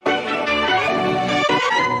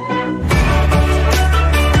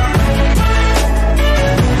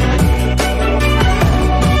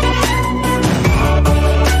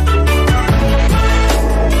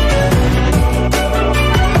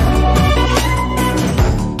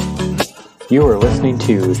You are listening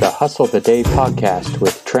to the Hustle the Day podcast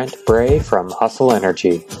with Trent Bray from Hustle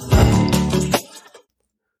Energy.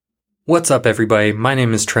 What's up, everybody? My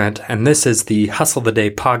name is Trent, and this is the Hustle the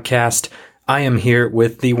Day podcast. I am here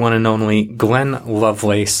with the one and only Glenn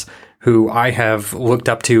Lovelace, who I have looked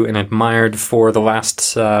up to and admired for the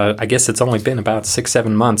last, I guess it's only been about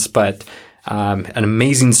 6-7 months, but an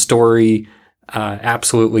amazing story,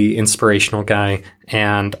 absolutely inspirational guy,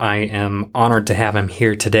 and I am honored to have him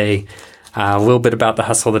here today. A little bit about the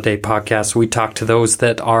Hustle the Day podcast. We talk to those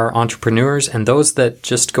that are entrepreneurs and those that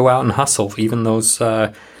just go out and hustle, even those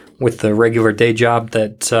with the regular day job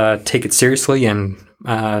that take it seriously and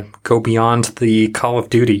go beyond the call of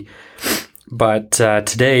duty. But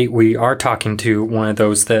today we are talking to one of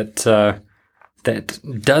those that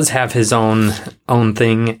does have his own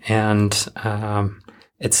thing, and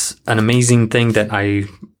it's an amazing thing that I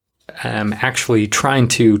am actually trying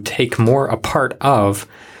to take more a part of.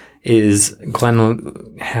 Is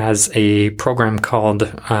Glenn has a program called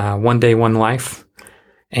One Day, One Life,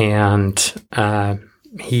 and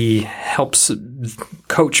he helps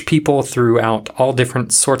coach people throughout all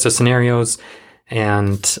different sorts of scenarios,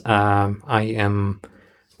 and I am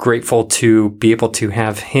grateful to be able to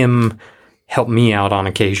have him help me out on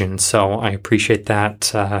occasion, so I appreciate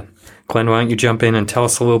that. Glenn, why don't you jump in and tell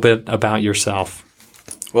us a little bit about yourself?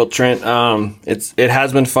 Well, Trent, it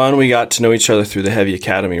has been fun. We got to know each other through the Heavy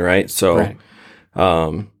Academy, right? So,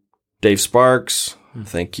 right. Dave Sparks,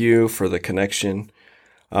 thank you for the connection.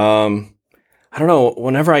 I don't know,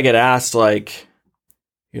 whenever I get asked, like,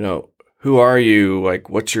 who are you? Like,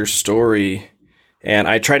 what's your story? And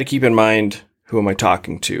I try to keep in mind, who am I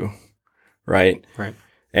talking to? Right. Right.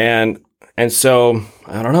 And so,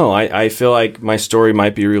 I don't know, I feel like my story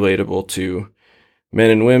might be relatable to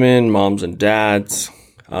men and women, moms and dads.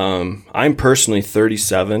 I'm personally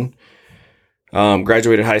 37,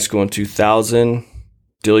 graduated high school in 2000,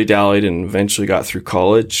 dilly-dallied and eventually got through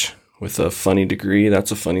college with a funny degree.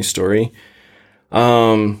 That's a funny story.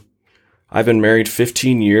 I've been married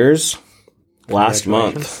 15 years last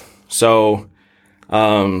month. So,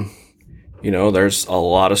 there's a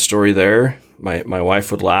lot of story there. My wife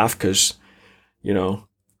would laugh because,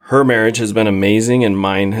 her marriage has been amazing and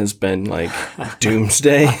mine has been like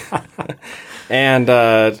doomsday. And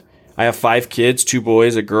I have 5 kids, 2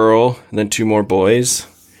 boys, a girl, and then 2 more boys.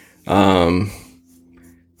 We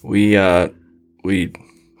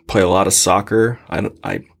play a lot of soccer. I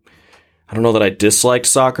don't know that I disliked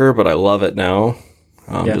soccer, but I love it now.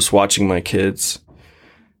 Just watching my kids.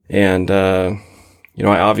 And I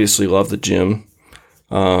obviously love the gym.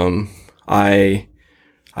 I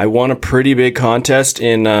won a pretty big contest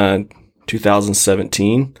in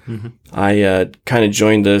 2017. Mm-hmm. I kind of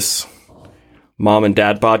joined this Mom and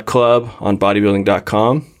Dad Bod Club on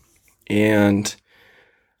bodybuilding.com. And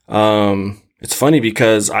it's funny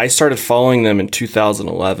because I started following them in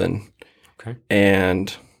 2011. Okay.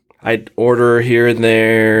 And I'd order here and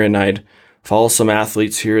there, and I'd follow some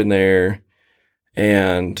athletes here and there.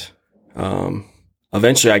 And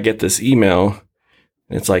eventually I get this email,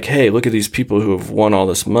 and it's like, hey, look at these people who have won all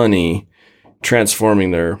this money transforming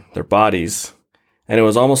their bodies. And it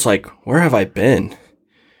was almost like, where have I been?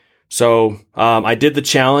 So I did the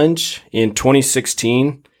challenge in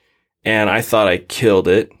 2016, and I thought I killed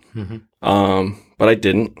it, but I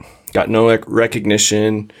didn't. Got no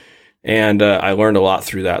recognition, and I learned a lot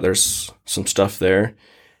through that. There's some stuff there.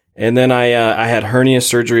 And then I had hernia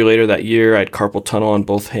surgery later that year. I had carpal tunnel on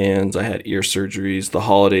both hands. I had ear surgeries. The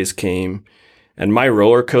holidays came, and my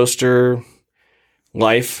roller coaster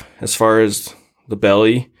life, as far as the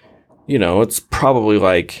belly, it's probably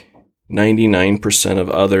like 99% of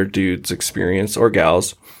other dudes' experience, or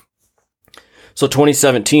gals. So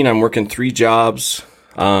 2017, I'm working 3 jobs.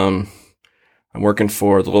 I'm working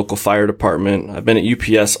for the local fire department. I've been at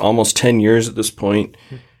UPS almost 10 years at this point.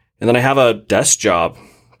 And then I have a desk job,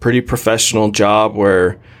 pretty professional job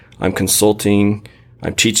where I'm consulting.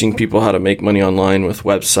 I'm teaching people how to make money online with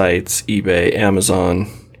websites, eBay,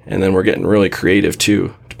 Amazon. And then we're getting really creative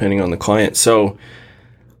too, depending on the client. So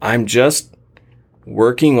I'm just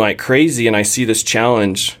working like crazy, and I see this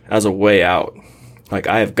challenge as a way out. Like,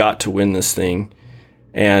 I have got to win this thing.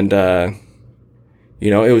 And,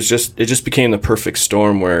 it just became the perfect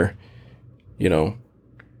storm where,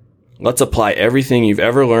 let's apply everything you've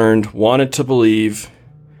ever learned, wanted to believe,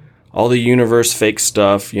 all the universe fake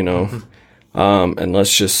stuff, and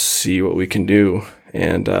let's just see what we can do.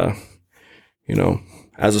 And, as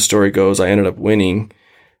the story goes, I ended up winning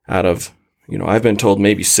out of, I've been told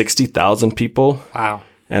maybe 60,000 people. Wow.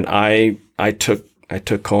 And I took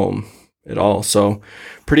home it all. So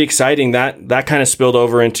pretty exciting. That kind of spilled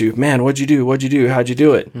over into, man, what'd you do? How'd you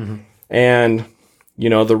do it? Mm-hmm. And,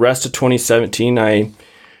 the rest of 2017, I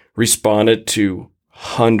responded to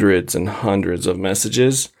hundreds and hundreds of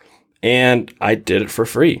messages, and I did it for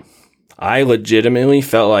free. I legitimately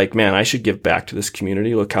felt like, man, I should give back to this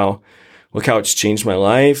community. Look how it's changed my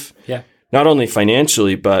life. Yeah. Not only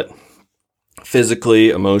financially, but physically,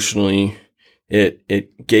 emotionally.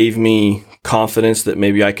 It gave me confidence that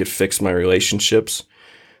maybe I could fix my relationships,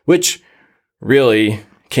 which really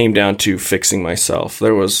came down to fixing myself.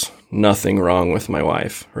 There was nothing wrong with my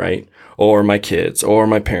wife, right? Or my kids, or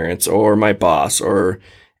my parents, or my boss, or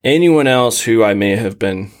anyone else who I may have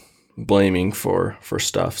been blaming for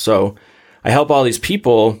stuff. So I help all these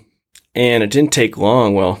people, and it didn't take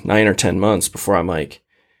long, 9 or 10 months before I'm like,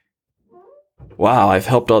 wow, I've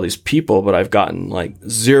helped all these people, but I've gotten like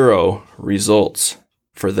 0 results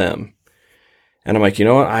for them. And I'm like, you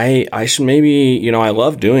know what? I should maybe, I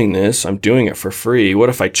love doing this. I'm doing it for free. What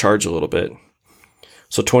if I charge a little bit?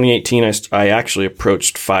 So 2018, I actually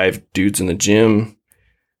approached 5 dudes in the gym,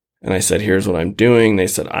 and I said, here's what I'm doing. They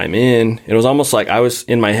said, I'm in. It was almost like I was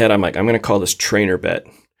in my head. I'm like, I'm going to call this trainer bet,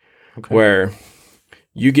 where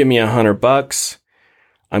you give me $100,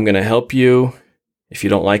 I'm going to help you. If you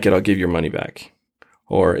don't like it, I'll give your money back.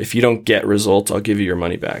 Or if you don't get results, I'll give you your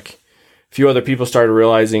money back. A few other people started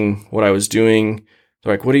realizing what I was doing.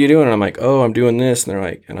 They're like, what are you doing? And I'm like, oh, I'm doing this. And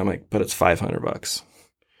I'm like, but it's $500.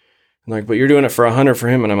 And they're like, but you're doing it for $100 for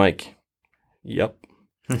him. And I'm like, yep.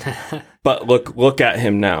 But look at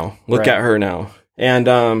him now. Look at her now. And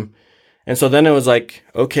so then it was like,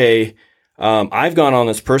 okay, I've gone on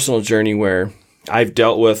this personal journey where I've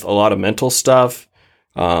dealt with a lot of mental stuff.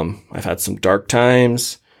 I've had some dark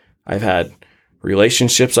times. I've had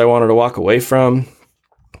relationships I wanted to walk away from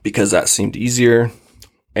because that seemed easier.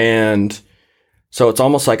 And so it's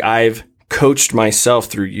almost like I've coached myself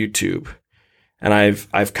through YouTube, and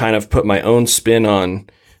I've kind of put my own spin on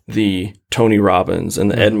the Tony Robbins and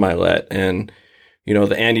the Ed Mylett and,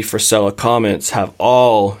 the Andy Frisella comments have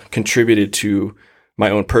all contributed to my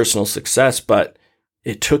own personal success, but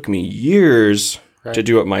it took me years to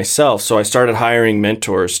do it myself. So I started hiring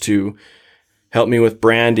mentors to help me with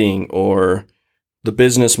branding or the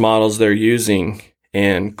business models they're using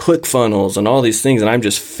and ClickFunnels and all these things. And I'm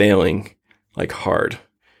just failing like hard.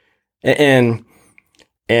 And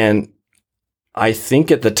I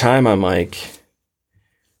think at the time I'm like,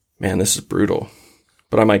 man, this is brutal.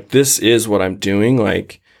 But I'm like, this is what I'm doing.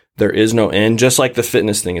 Like, there is no end. Just like the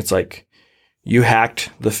fitness thing. It's like you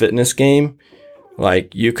hacked the fitness game.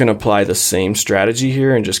 Like, you can apply the same strategy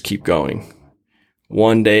here and just keep going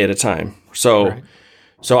one day at a time. So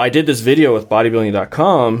I did this video with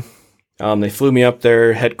bodybuilding.com. They flew me up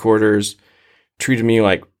there, headquarters, treated me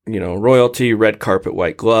like, royalty, red carpet,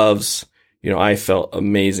 white gloves. I felt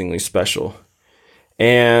amazingly special.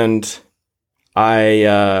 And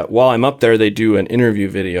while I'm up there, they do an interview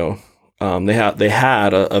video. They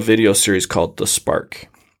had a video series called The Spark.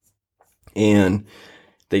 And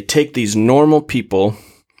they take these normal people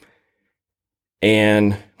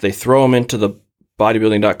and they throw them into the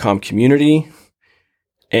bodybuilding.com community,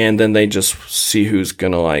 and then they just see who's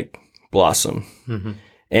going to blossom. Mm-hmm.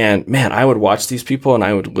 And man, I would watch these people and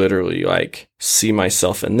I would literally see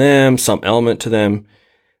myself in them, some element to them.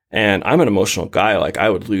 And I'm an emotional guy. I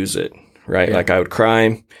would lose it, right? Yeah. I would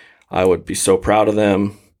cry. I would be so proud of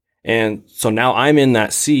them. And so now I'm in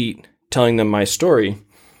that seat telling them my story.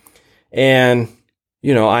 And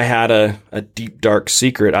I had a deep, dark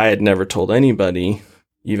secret I had never told anybody,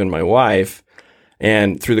 even my wife.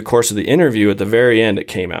 And through the course of the interview, at the very end, it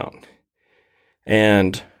came out.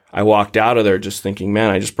 And I walked out of there just thinking,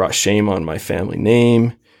 man, I just brought shame on my family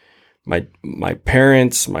name, my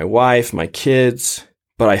parents, my wife, my kids.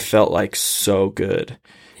 But I felt so good.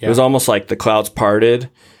 Yeah. It was almost like the clouds parted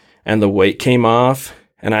and the weight came off.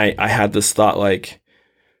 And I had this thought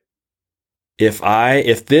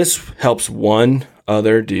if this helps one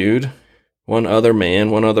other dude, one other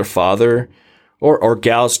man, one other father, or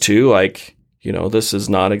gals too, this is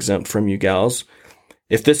not exempt from you gals.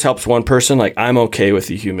 If this helps one person, I'm okay with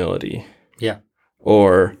the humility. Yeah.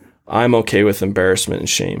 Or I'm okay with embarrassment and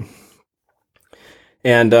shame.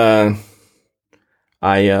 And I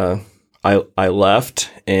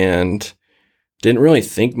left and didn't really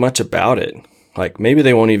think much about it. Maybe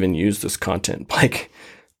they won't even use this content.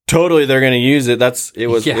 Totally they're going to use it. It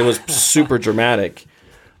was super dramatic.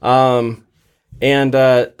 So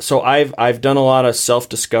I've done a lot of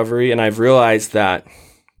self-discovery, and I've realized that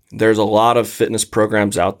there's a lot of fitness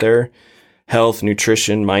programs out there, health,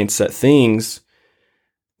 nutrition, mindset things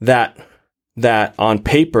that on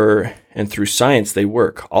paper and through science, they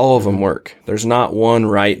work. All of them work. There's not one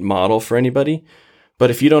right model for anybody. But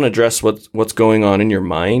if you don't address what's going on in your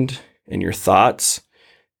mind and your thoughts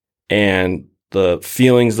and the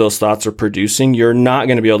feelings those thoughts are producing, you're not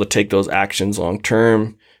going to be able to take those actions long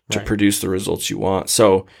term to produce the results you want.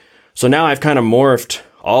 So now I've kind of morphed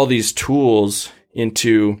all these tools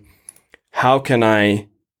into how can I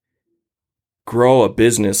grow a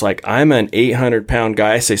business? Like, I'm an 800-pound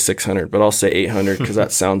guy. I say 600, but I'll say 800 because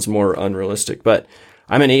that sounds more unrealistic. But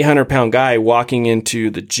I'm an 800-pound guy walking into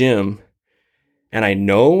the gym, and I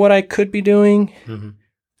know what I could be doing,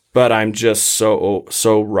 but I'm just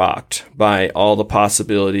so rocked by all the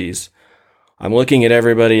possibilities. I'm looking at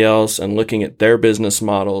everybody else and looking at their business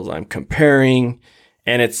models. I'm comparing,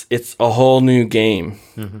 and it's a whole new game.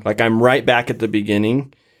 Like, I'm right back at the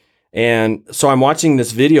beginning. And so I'm watching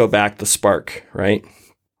this video back, The Spark, right?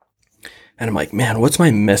 And I'm like, man, what's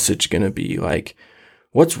my message going to be? Like,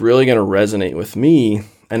 what's really going to resonate with me?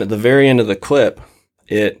 And at the very end of the clip,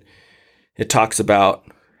 it talks about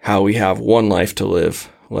how we have one life to live.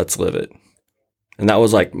 Let's live it. And that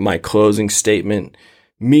was like my closing statement,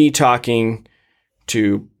 me talking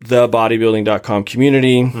to the bodybuilding.com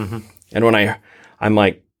community. And when I'm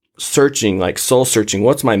like searching, like soul searching,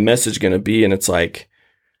 what's my message going to be? And it's like,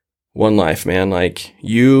 one life, man. Like,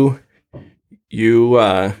 you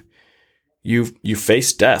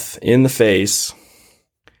face death in the face,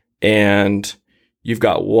 and you've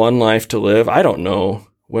got one life to live. I don't know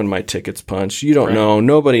when my ticket's punched. You don't know.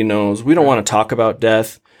 Nobody knows. We don't want to talk about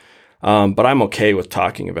death, but I'm okay with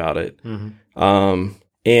talking about it.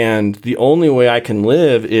 And the only way I can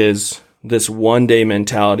live is this one day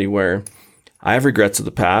mentality where I have regrets of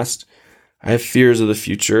the past. I have fears of the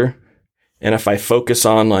future. And if I focus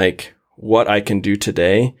on like what I can do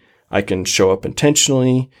today, I can show up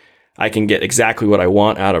intentionally. I can get exactly what I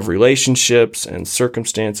want out of relationships and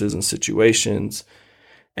circumstances and situations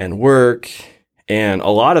and work. And a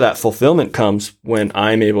lot of that fulfillment comes when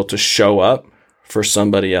I'm able to show up for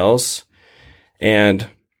somebody else. And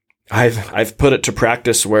I've put it to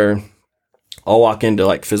practice where I'll walk into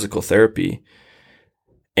like physical therapy,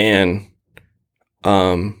 and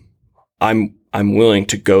I'm willing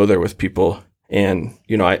to go there with people. And,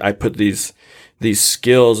 you know, I put these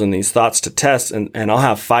skills and these thoughts to test, and I'll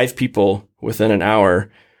have 5 people within an hour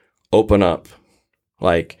open up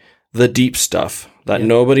like the deep stuff that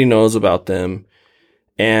nobody knows about them.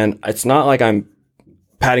 And it's not like I'm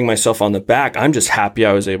patting myself on the back. I'm just happy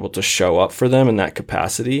I was able to show up for them in that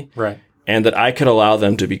capacity. Right. And that I could allow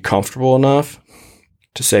them to be comfortable enough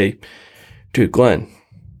to say, dude, Glenn,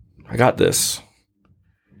 I got this.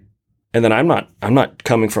 And then I'm not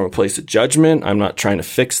coming from a place of judgment. I'm not trying to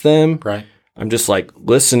fix them. Right. I'm just like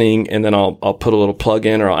listening, and then I'll put a little plug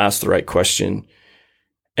in, or I'll ask the right question,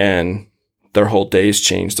 and their whole day's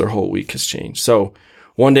changed. Their whole week has changed. So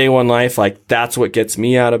one day, one life, like that's what gets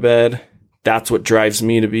me out of bed. That's what drives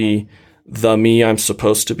me to be the me I'm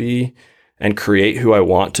supposed to be and create who I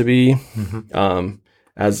want to be.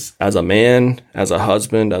 As a man, as a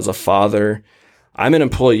husband, as a father. I'm an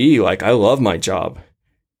employee. Like, I love my job.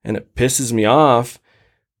 And it pisses me off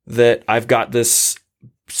that I've got this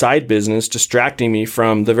side business distracting me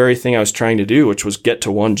from the very thing I was trying to do, which was get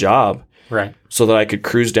to one job. Right. So that I could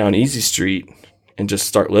cruise down Easy Street and just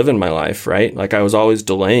start living my life, right? Like, I was always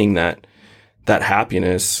delaying that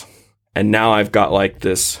happiness. And now I've got like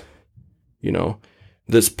this, you know,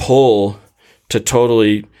 this pull to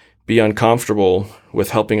totally be uncomfortable with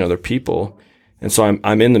helping other people. And so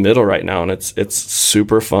I'm in the middle right now, and it's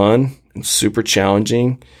super fun and super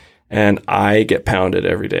challenging, and I get pounded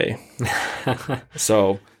every day.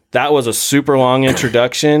 So that was a super long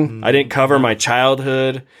introduction. I didn't cover my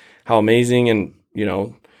childhood, how amazing, and, you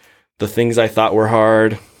know, the things I thought were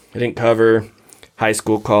hard. I didn't cover high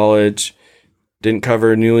school, college, didn't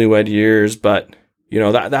cover newlywed years, but, you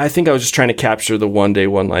know, that I think I was just trying to capture the one day,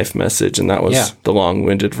 one life message, and that was the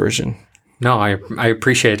long-winded version. No, I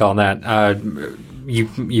appreciate all that.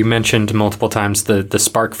 You mentioned multiple times the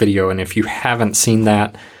Spark video, and if you haven't seen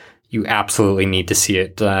that, you absolutely need to see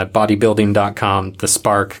it. Bodybuilding.com, The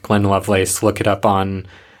Spark, Glenn Lovelace. Look it up on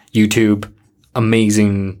YouTube.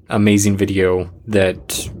 Amazing video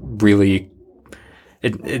that really...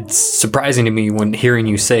 It's surprising to me when hearing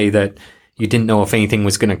you say that you didn't know if anything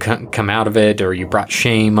was going to come out of it, or you brought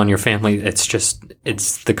shame on your family. It's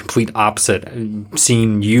the complete opposite.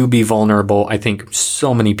 Seeing you be vulnerable, I think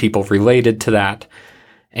so many people related to that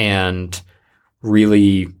and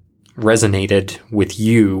really resonated with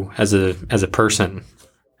you as a person.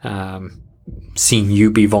 Seeing you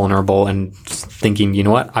be vulnerable and thinking, you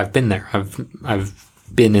know what, I've been there. I've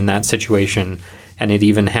been in that situation, and it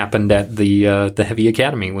even happened at the Heavy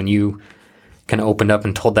Academy when you kind of opened up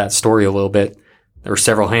and told that story a little bit. There were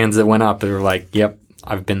several hands that went up that were like, yep,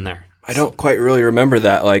 I've been there. I don't quite really remember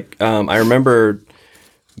that. Like, I remember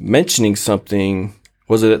mentioning something.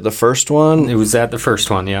 Was it the first one? It was at the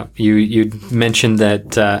first one, yeah. You mentioned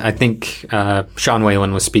that I think Sean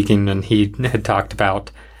Whalen was speaking, and he had talked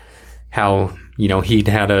about how, he'd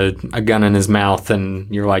had a gun in his mouth,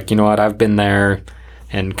 and you're like, you know what, I've been there,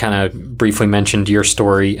 and kind of briefly mentioned your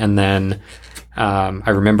story. And then I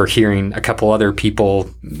remember hearing a couple other people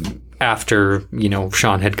after,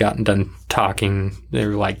 Sean had gotten done talking. They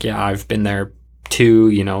were like, yeah, I've been there too,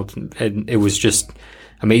 and it was just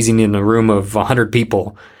amazing. In a room of 100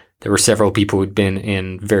 people, there were several people who'd been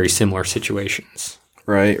in very similar situations.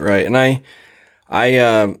 Right. And I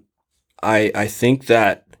think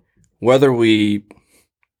that whether we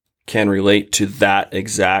can relate to that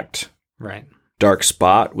exact right dark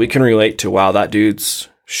spot, we can relate to, wow, that dude's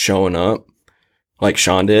showing up like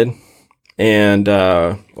Sean did, and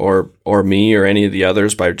or me or any of the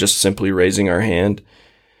others by just simply raising our hand.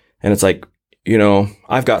 And it's like,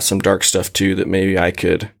 I've got some dark stuff too that maybe I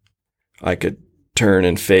could turn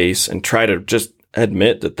and face and try to just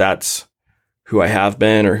admit that that's who I have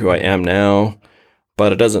been or who I am now.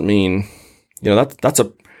 But it doesn't mean,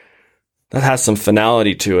 that has some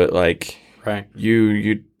finality to it. Like, right.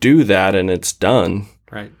 You do that and it's done.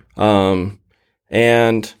 Right.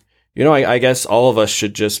 And, I guess all of us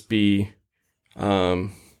should just be,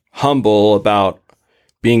 humble about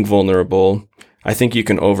being vulnerable. I think you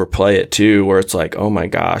can overplay it too, where it's like, oh my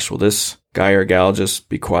gosh, will this guy or gal just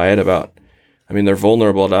be quiet about, they're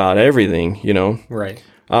vulnerable about everything, Right.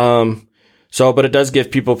 But it does give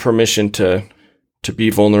people permission to be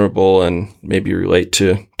vulnerable and maybe relate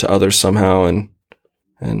to others somehow. And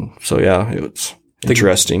so, yeah, it's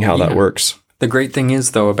interesting how that works. The great thing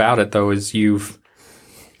is, though, about it, though, is you've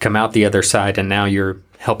come out the other side and now you're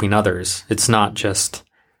helping others. It's not just,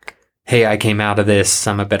 hey, I came out of this,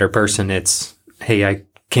 I'm a better person. It's, hey, I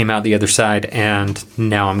came out the other side and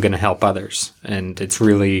now I'm going to help others. And it's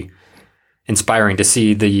really inspiring to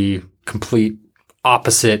see the complete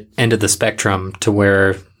opposite end of the spectrum, to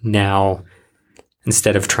where now,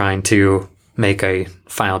 instead of trying to make a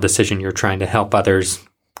final decision, you're trying to help others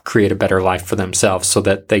create a better life for themselves so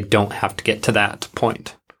that they don't have to get to that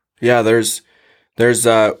point. Yeah, there's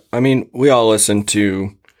we all listen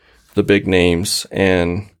to the big names,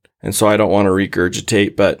 and so I don't want to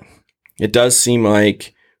regurgitate, but it does seem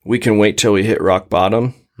like we can wait till we hit rock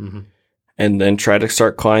bottom and then try to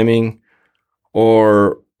start climbing,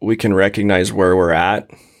 or we can recognize where we're at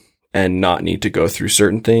and not need to go through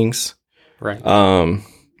certain things. Right.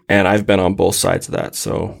 And I've been on both sides of that.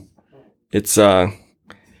 So it's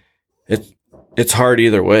hard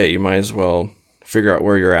either way. You might as well figure out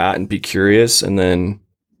where you're at and be curious, and then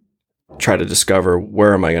try to discover,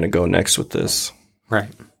 where am I going to go next with this? Right.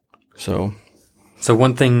 So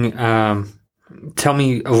one thing, tell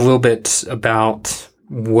me a little bit about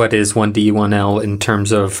what is 1D, 1L in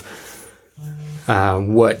terms of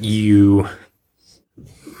what you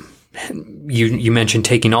mentioned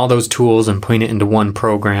taking all those tools and putting it into one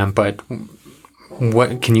program, but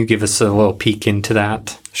what can you give us a little peek into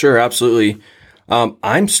that? Sure, absolutely.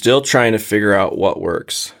 I'm still trying to figure out what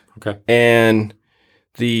works. Okay. And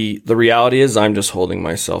the reality is, I'm just holding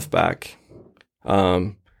myself back.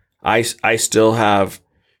 I still have,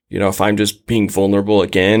 if I'm just being vulnerable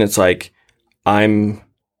again, it's like I'm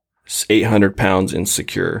 800 pounds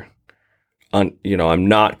insecure. I'm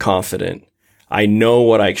not confident. I know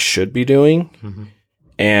what I should be doing,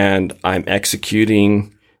 and I'm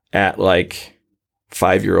executing at like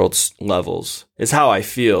 5-year-old levels is how I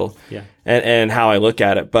feel, and how I look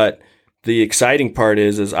at it. But the exciting part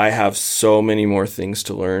is I have so many more things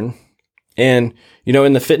to learn. And,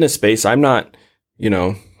 in the fitness space, I'm not,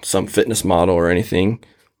 some fitness model or anything.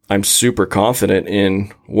 I'm super confident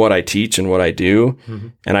in what I teach and what I do,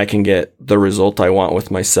 and I can get the result I want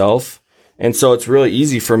with myself. And so it's really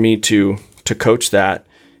easy for me to coach that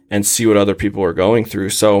and see what other people are going through.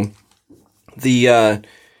 So the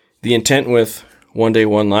intent with One Day,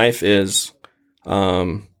 One Life is,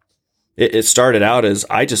 it started out as,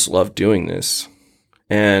 I just love doing this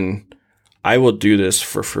and I will do this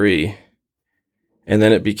for free. And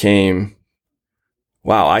then it became,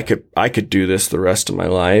 wow, I could do this the rest of my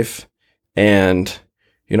life. And,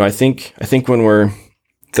 I think when we're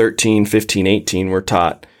 13, 15, 18, we're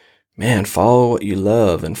taught, man, follow what you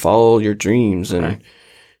love and follow your dreams. And,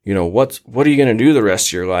 what are you going to do the rest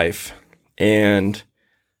of your life? And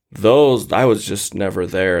I was just never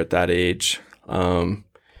there at that age. And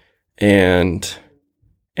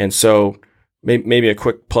so maybe a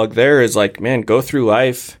quick plug there is like, man, go through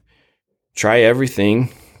life, try everything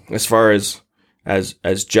as far as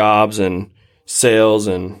jobs and sales,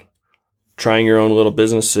 and trying your own little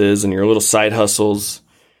businesses and your little side hustles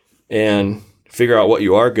and figure out what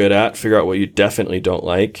you are good at, figure out what you definitely don't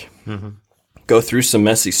like. Go through some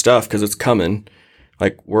messy stuff because it's coming.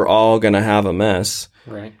 Like, we're all going to have a mess.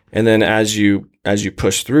 Right. And then as you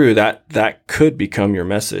push through, that could become your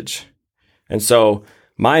message. And so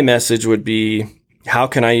my message would be, how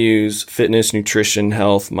can I use fitness, nutrition,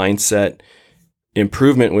 health, mindset,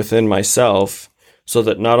 improvement within myself so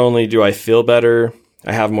that not only do I feel better,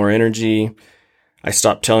 I have more energy, I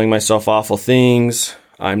stop telling myself awful things,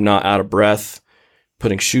 I'm not out of breath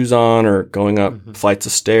putting shoes on or going up flights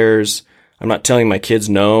of stairs. I'm not telling my kids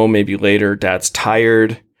no, maybe later dad's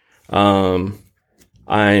tired. I'm,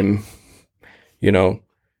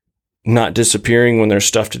 not disappearing when there's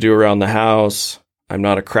stuff to do around the house. I'm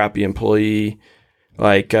not a crappy employee.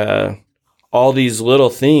 Like, all these little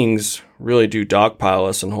things really do dogpile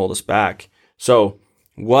us and hold us back. So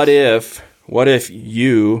what if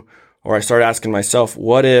you, or I start asking myself,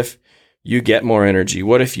 what if you get more energy?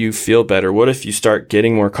 What if you feel better? What if you start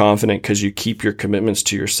getting more confident because you keep your commitments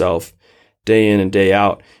to yourself day in and day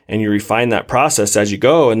out, and you refine that process as you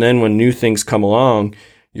go? And then when new things come along,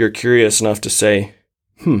 you're curious enough to say,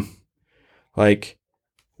 like,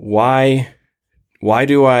 why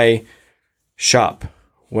do I shop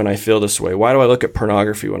when I feel this way? Why do I look at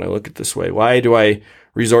pornography when I look at this way? Why do I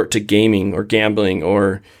resort to gaming or gambling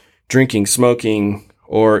or drinking, smoking,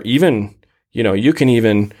 or even, you can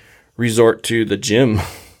even resort to the gym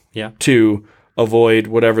to avoid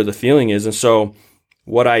whatever the feeling is. And so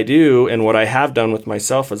what I do and what I have done with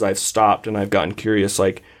myself is I've stopped and I've gotten curious,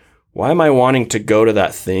 like, why am I wanting to go to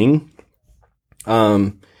that thing?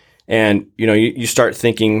 And, you start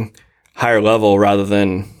thinking higher level rather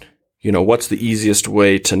than, what's the easiest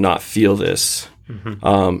way to not feel this?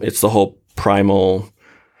 It's the whole primal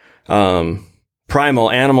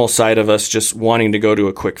animal side of us just wanting to go to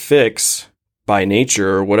a quick fix by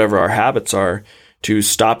nature or whatever our habits are, to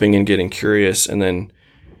stopping and getting curious and then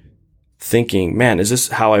thinking, man, is this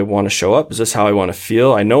how I want to show up? Is this how I want to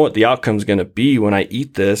feel? I know what the outcome is going to be when I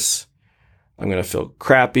eat this. I'm going to feel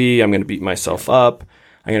crappy. I'm going to beat myself up.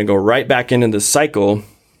 I'm going to go right back into this cycle.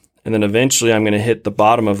 And then eventually I'm going to hit the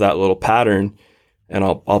bottom of that little pattern and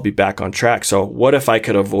I'll be back on track. So what if I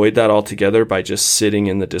could avoid that altogether by just sitting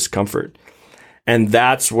in the discomfort? And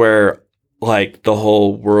that's where, like, the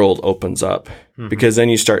whole world opens up, because then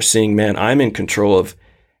you start seeing, man, I'm in control of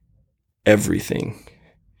everything.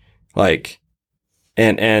 Like,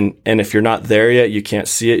 and if you're not there yet, you can't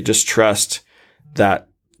see it. Just trust that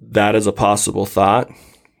is a possible thought.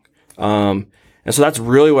 And so that's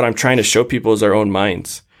really what I'm trying to show people, is their own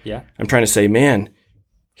minds. Yeah. I'm trying to say, man,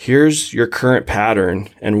 here's your current pattern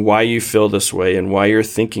and why you feel this way and why you're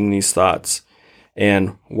thinking these thoughts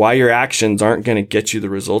and why your actions aren't going to get you the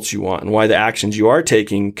results you want and why the actions you are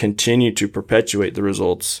taking continue to perpetuate the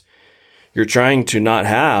results you're trying to not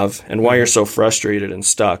have, and why you're so frustrated and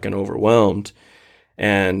stuck and overwhelmed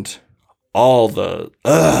and all the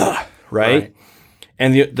right?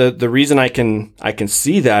 And the reason I can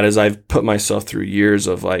see that is I've put myself through years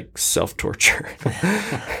of, like, self-torture.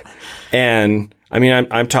 And I mean,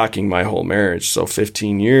 I'm talking my whole marriage. So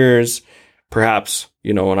 15 years, perhaps,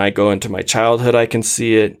 when I go into my childhood, I can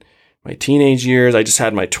see it. My teenage years, I just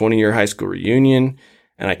had my 20-year high school reunion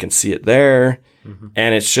and I can see it there.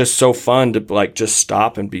 And it's just so fun to, like, just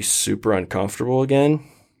stop and be super uncomfortable again.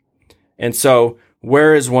 And so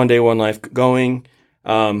where is One Day, One Life going?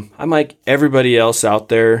 I'm like everybody else out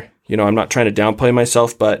there. I'm not trying to downplay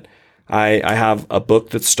myself, but I have a book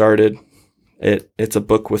that started. It's a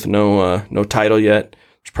book with no title yet.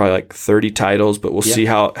 There's probably like 30 titles, but we'll see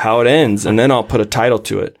how it ends, and then I'll put a title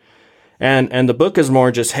to it. And the book is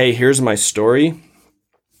more just, hey, here's my story,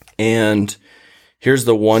 and here's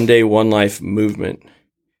the One Day, One Life movement,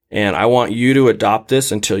 and I want you to adopt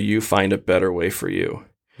this until you find a better way for you.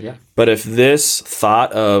 Yeah. But if this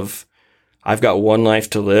thought of, I've got one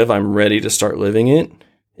life to live, I'm ready to start living it,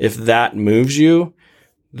 if that moves you,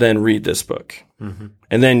 then read this book.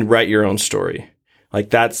 And then write your own story. Like,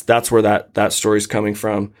 that's where that story's coming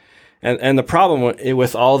from. And the problem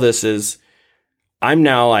with all this is I'm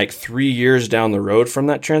now like 3 years down the road from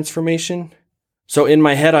that transformation. So in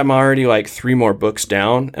my head, I'm already like 3 more books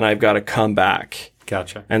down, and I've got to come back.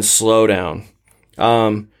 Gotcha. And slow down.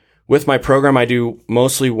 With my program, I do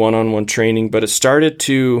mostly one-on-one training, but it started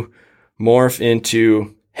to morph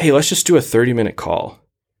into, hey, let's just do a 30-minute call.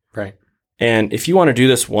 Right. And if you want to do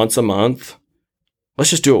this once a month, let's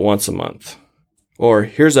just do it once a month. Or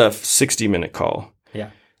here's a 60-minute call.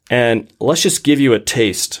 Yeah. And let's just give you a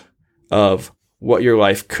taste of what your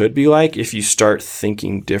life could be like if you start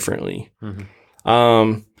thinking differently.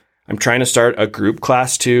 I'm trying to start a group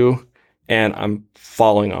class too. and I'm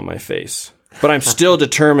falling on my face. But I'm still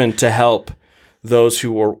determined to help those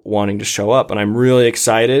who are wanting to show up. And I'm really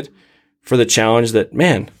excited for the challenge that,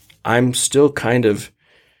 man, I'm still kind of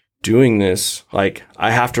doing this. Like,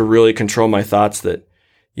 I have to really control my thoughts that,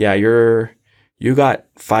 yeah, you got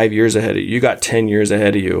 5 years ahead of you. You got 10 years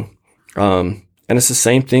ahead of you. And it's the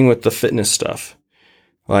same thing with the fitness stuff.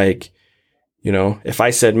 Like, you know, if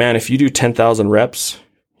I said, man, if you do 10,000 reps,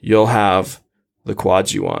 you'll have the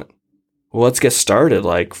quads you want. Well, let's get started.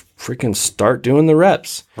 Like, freaking start doing the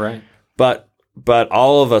reps. Right. But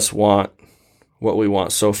all of us want what we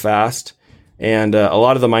want so fast. And a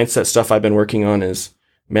lot of the mindset stuff I've been working on is,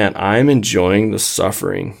 man, I'm enjoying the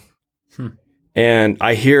suffering. And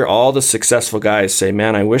I hear all the successful guys say,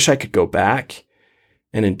 man, I wish I could go back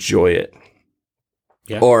and enjoy it.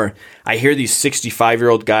 Yeah. Or I hear these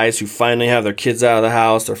 65-year-old guys who finally have their kids out of the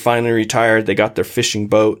house. They're finally retired. They got their fishing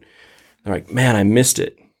boat. They're like, man, I missed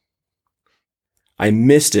it. I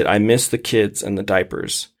missed it. I missed the kids and the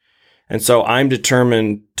diapers. And so I'm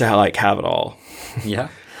determined to like have it all. Yeah.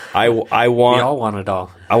 I want. We all want it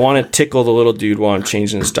all. I want to tickle the little dude while I'm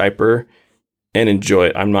changing his diaper and enjoy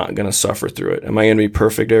it. I'm not going to suffer through it. Am I going to be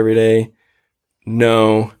perfect every day?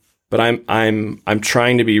 No, but I'm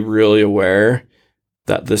trying to be really aware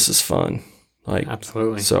that this is fun. Like,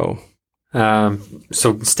 absolutely. So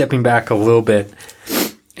stepping back a little bit,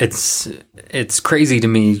 it's crazy to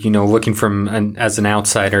me, you know, looking from as an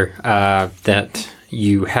outsider, that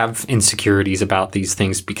you have insecurities about these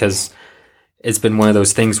things, because it's been one of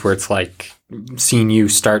those things where it's like seeing you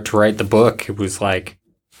start to write the book. It was like,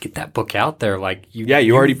 get that book out there. Like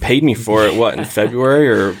you already paid me for it. What, in February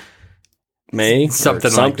or May?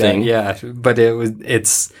 Something like that. Yeah. But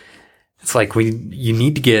it's like you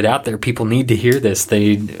need to get it out there. People need to hear this.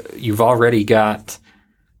 You've already got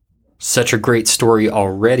such a great story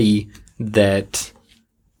already that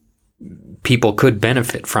people could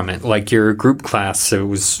benefit from it. Like your group class, it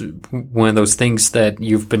was one of those things that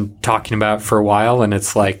you've been talking about for a while, and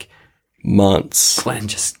it's like months. Glenn,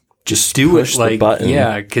 just do it. Like, the button.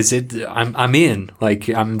 Yeah, because I'm in. Like,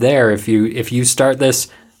 I'm there. If you start this,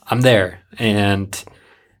 I'm there. And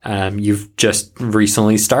you've just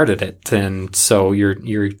recently started it, and so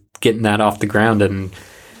you're getting that off the ground, and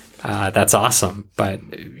that's awesome. But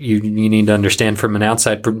you need to understand from an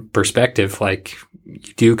outside perspective, like,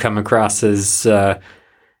 you do come across as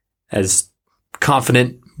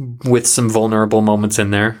confident with some vulnerable moments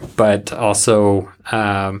in there, but also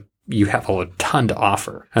you have a ton to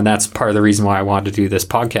offer. And that's part of the reason why I wanted to do this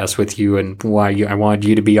podcast with you, and why I wanted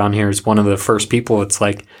you to be on here as one of the first people. It's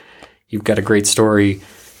like, you've got a great story.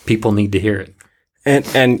 People need to hear it.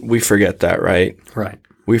 And we forget that, right? Right.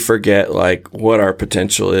 We forget like what our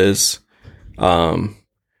potential is. And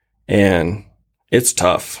it's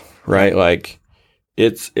tough, right? Like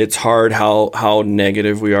it's hard how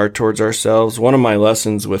negative we are towards ourselves. One of my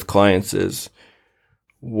lessons with clients is,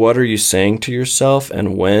 what are you saying to yourself,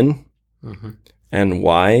 and when, and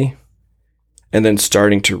why? And then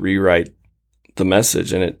starting to rewrite the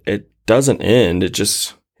message, and it doesn't end. It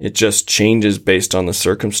just changes based on the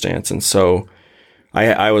circumstance. And so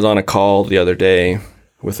I was on a call the other day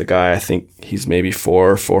with a guy. I think he's maybe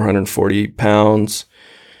 440 pounds,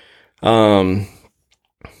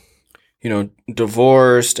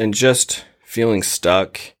 divorced and just feeling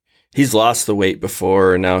stuck. He's lost the weight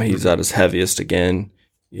before, and now he's at his heaviest again,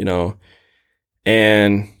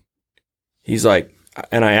 and he's like,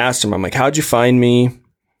 and I asked him, I'm like, how'd you find me?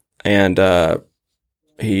 And,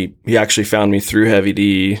 he actually found me through Heavy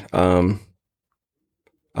D,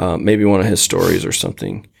 maybe one of his stories or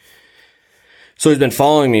something. So he's been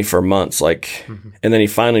following me for months, and then he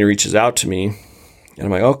finally reaches out to me, and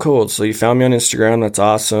I'm like, oh, cool. So you found me on Instagram. That's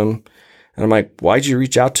awesome. And I'm like, why'd you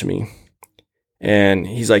reach out to me? And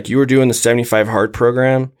he's like, you were doing the 75 hard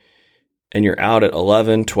program, and you're out at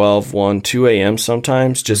 11, 12, 1, 2 a.m.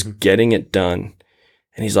 sometimes just getting it done.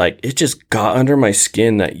 And he's like, it just got under my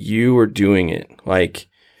skin that you were doing it. Like,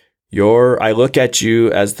 I look at you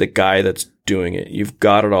as the guy that's doing it. You've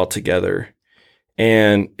got it all together.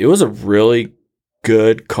 And it was a really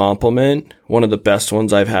good compliment. One of the best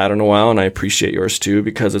ones I've had in a while. And I appreciate yours too,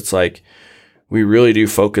 because it's like, we really do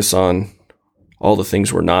focus on all the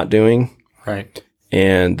things we're not doing. Right.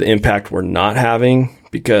 And the impact we're not having,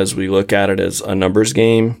 because we look at it as a numbers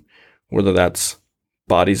game, whether that's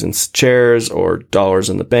bodies in chairs or dollars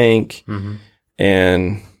in the bank.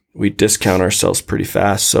 And we discount ourselves pretty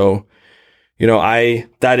fast. So,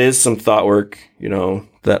 that is some thought work,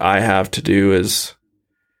 that I have to do is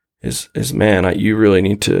man, you really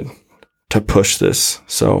need to push this.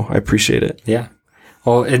 So I appreciate it. Yeah.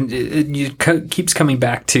 Well, and it keeps coming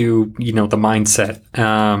back to, the mindset.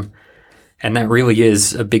 And that really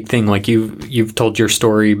is a big thing. Like you've told your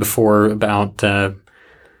story before about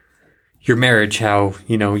your marriage, how,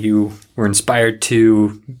 you were inspired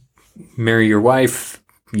to marry your wife.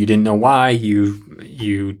 You didn't know why.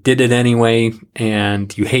 You did it anyway,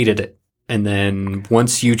 and you hated it. And then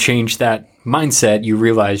once you changed that mindset, you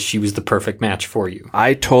realized she was the perfect match for you.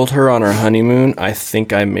 I told her on our honeymoon, I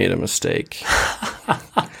think I made a mistake.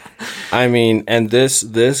 I mean, and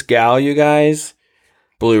this gal, you guys,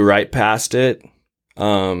 blew right past it.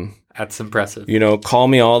 That's impressive. Call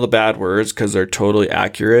me all the bad words because they're totally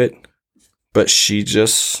accurate, but she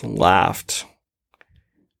just laughed.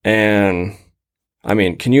 And I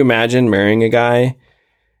mean, can you imagine marrying a guy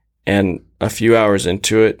and a few hours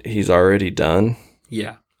into it, he's already done?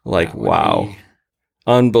 Yeah. Like, wow.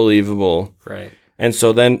 Unbelievable. Right. And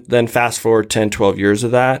so then fast forward 10, 12 years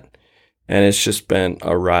of that, and it's just been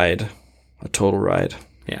a ride, a total ride.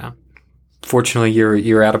 Yeah. Fortunately,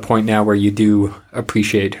 you're at a point now where you do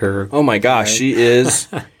appreciate her. Oh my gosh, right? She is.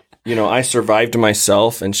 I survived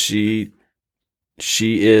myself, and she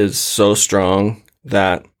is so strong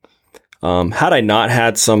that had I not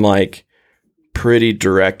had some like pretty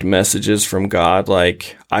direct messages from God,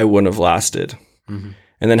 like I wouldn't have lasted. Mm-hmm.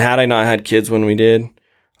 And then had I not had kids when we did,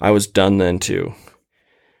 I was done then too.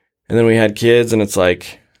 And then we had kids, and it's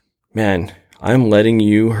like, man, I'm letting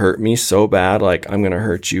you hurt me so bad, like I'm going to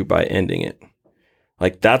hurt you by ending it.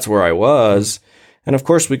 Like that's where I was. And of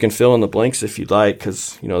course we can fill in the blanks if you'd like,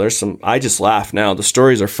 because, there's some, I just laugh now. The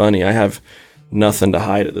stories are funny. I have nothing to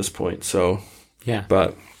hide at this point. So, yeah.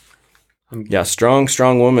 But yeah, strong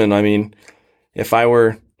woman. I mean, if I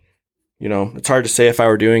were, it's hard to say if I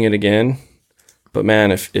were doing it again, but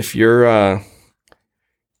man, if you're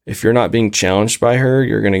not being challenged by her,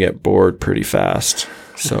 you're going to get bored pretty fast.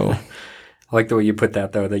 So I like the way you put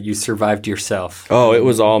that, though, that you survived yourself. Oh, it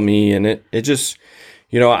was all me. And it just,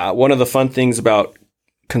 one of the fun things about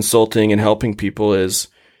consulting and helping people is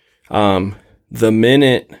the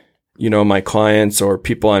minute, my clients or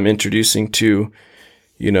people I'm introducing to,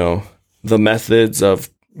 the methods of,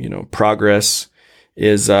 progress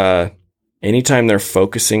is anytime they're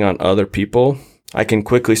focusing on other people, I can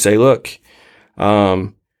quickly say, look,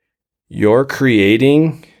 you're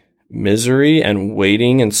creating misery and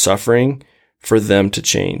waiting and suffering for them to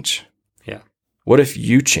change. Yeah. What if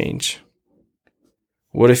you change?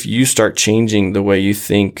 What if you start changing the way you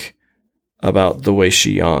think about the way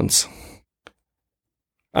she yawns?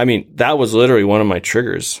 I mean, that was literally one of my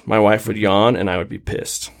triggers. My wife would yawn and I would be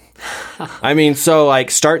pissed. I mean, so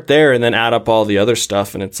like start there and then add up all the other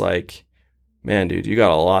stuff. And it's like, man, dude, you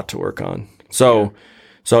got a lot to work on. So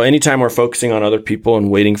anytime we're focusing on other people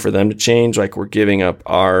and waiting for them to change, like we're giving up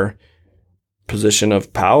our position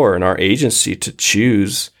of power and our agency to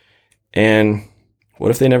choose. And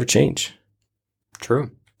what if they never change?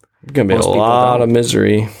 True. It's going to be a lot of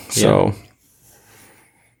misery. So, yeah.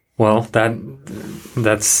 Well,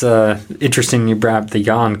 that's interesting you brought up the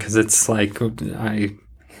yawn, because it's like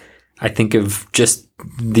I think of just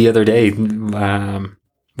the other day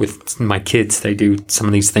with my kids, they do some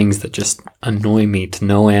of these things that just annoy me to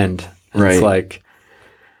no end. And right. It's like,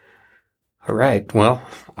 all right, well,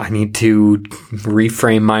 I need to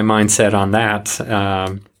reframe my mindset on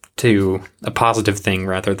that to a positive thing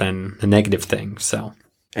rather than a negative thing. So,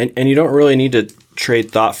 and you don't really need to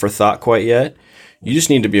trade thought for thought quite yet. You just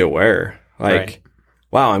need to be aware. Like, right.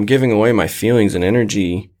 Wow, I'm giving away my feelings and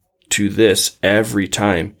energy to this every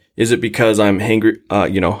time. Is it because I'm hungry,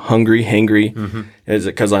 hangry? Mm-hmm. Is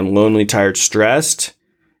it because I'm lonely, tired, stressed?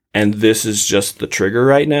 And this is just the trigger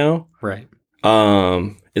right now? Right.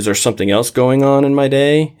 Is there something else going on in my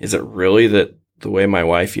day? Is it really that the way my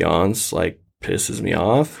wife yawns, like, pisses me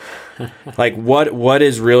off? Like, what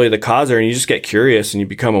is really the cause there? And you just get curious and you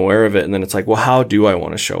become aware of it. And then it's like, well, how do I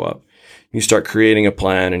want to show up? You start creating a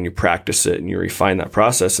plan and you practice it and you refine that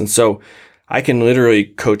process. And so I can literally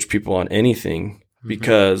coach people on anything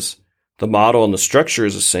because the model and the structure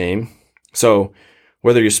is the same. So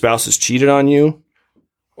whether your spouse has cheated on you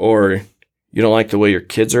or you don't like the way your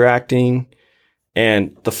kids are acting,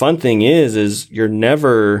 and the fun thing is you're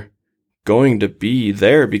never going to be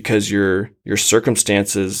there because your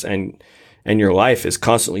circumstances and your life is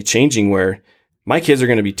constantly changing, where my kids are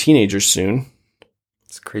going to be teenagers soon.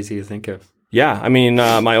 It's crazy to think of. Yeah. I mean,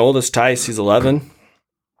 my oldest, Tice, he's 11.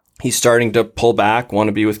 He's starting to pull back, want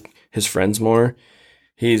to be with his friends more.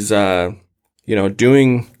 He's,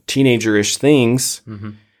 doing teenager-ish things. Mm-hmm.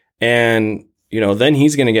 And, then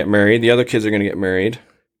he's going to get married. The other kids are going to get married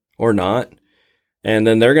or not. And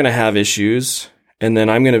then they're going to have issues. And then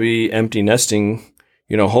I'm going to be empty nesting,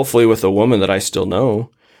 hopefully with a woman that I still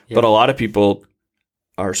know. Yep. But a lot of people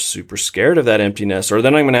are super scared of that empty nest. Or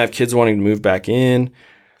then I'm going to have kids wanting to move back in.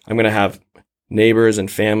 I'm going to have neighbors and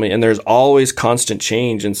family, and there's always constant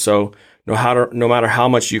change. And so no matter how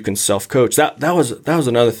much you can self-coach, that was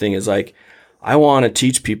another thing, is like, I want to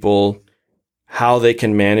teach people how they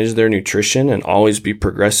can manage their nutrition and always be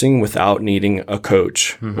progressing without needing a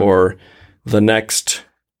coach or the next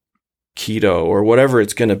keto or whatever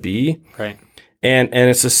it's going to be. Right. And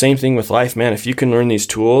it's the same thing with life, man. If you can learn these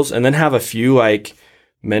tools and then have a few like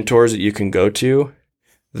mentors that you can go to,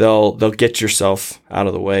 they'll get yourself out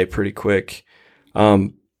of the way pretty quick.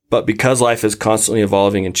 But because life is constantly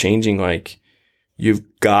evolving and changing, like,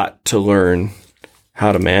 you've got to learn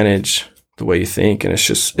how to manage the way you think. And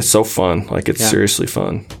it's so fun. Like, it's seriously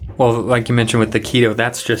fun. Well, like you mentioned with the keto,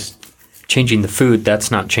 that's just changing the food.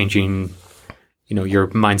 That's not changing, your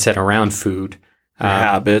mindset around food. Your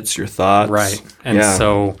habits, your thoughts. Right. And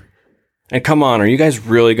so... And come on, are you guys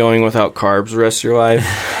really going without carbs the rest of your life?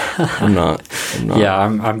 I'm not. Yeah,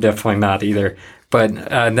 I'm definitely not either. But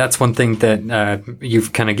that's one thing that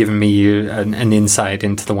you've kind of given me an insight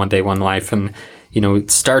into the One Day One Life. And,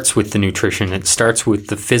 it starts with the nutrition. It starts with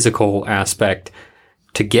the physical aspect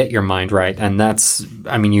to get your mind right. And that's,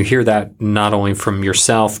 you hear that not only from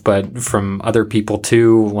yourself, but from other people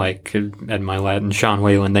too, like Ed Milet and Sean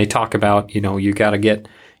Whalen. They talk about, you got to get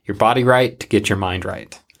your body right to get your mind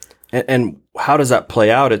right. And how does that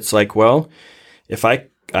play out? It's like, well, if I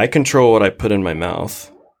control what I put in my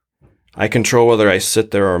mouth, I control whether I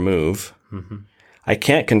sit there or move. Mm-hmm. I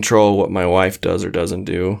can't control what my wife does or doesn't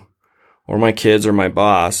do, or my kids or my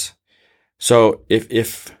boss. So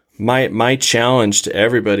if my challenge to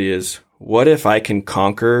everybody is, what if I can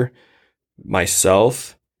conquer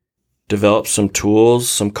myself, develop some tools,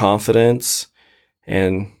 some confidence,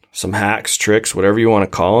 and some hacks, tricks, whatever you want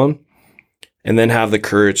to call them, and then have the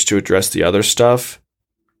courage to address the other stuff,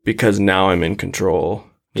 because now I'm in control.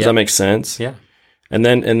 Does that make sense? Yeah. And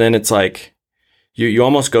then it's like, you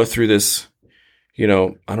almost go through this, I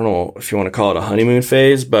don't know if you want to call it a honeymoon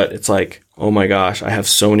phase, but it's like, oh my gosh, I have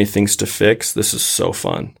so many things to fix. This is so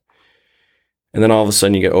fun. And then all of a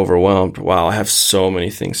sudden you get overwhelmed. Wow, I have so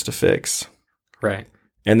many things to fix. Right.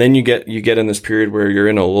 And then you get in this period where you're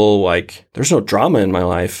in a lull, like, there's no drama in my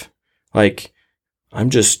life. Like, I'm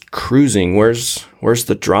just cruising. Where's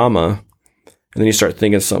the drama? And then you start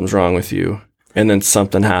thinking something's wrong with you. And then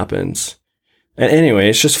something happens. And anyway,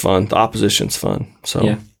 it's just fun. The opposition's fun. So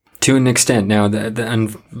yeah, to an extent. Now,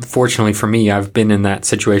 unfortunately for me, I've been in that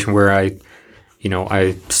situation where I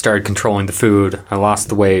started controlling the food. I lost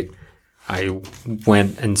the weight. I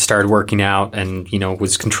went and started working out and,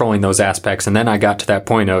 was controlling those aspects. And then I got to that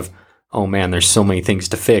point of, oh man, there's so many things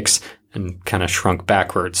to fix, and kind of shrunk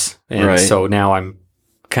backwards. And so now I'm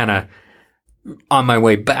kind of on my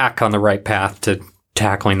way back on the right path to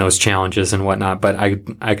tackling those challenges and whatnot. But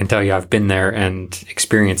I can tell you, I've been there and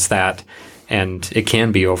experienced that, and it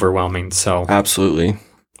can be overwhelming. So absolutely.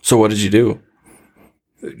 So what did you do?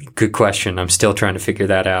 Good question. I'm still trying to figure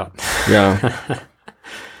that out. Yeah.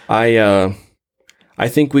 I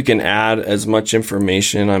think we can add as much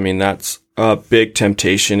information. That's a big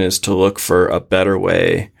temptation, is to look for a better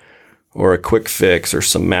way or a quick fix or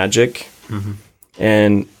some magic. Mm-hmm.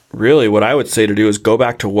 And really what I would say to do is go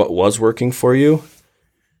back to what was working for you,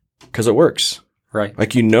 because it works. Right.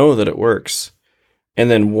 Like, that it works. And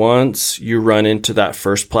then once you run into that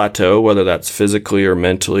first plateau, whether that's physically or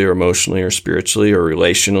mentally or emotionally or spiritually or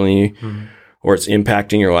relationally, or it's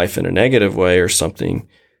impacting your life in a negative way or something,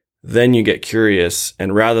 then you get curious.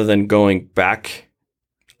 And rather than going back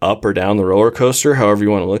up or down the roller coaster, however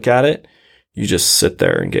you want to look at it, you just sit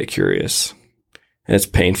there and get curious. And it's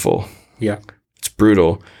painful. Yeah. It's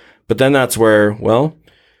brutal. But then that's where,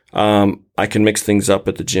 I can mix things up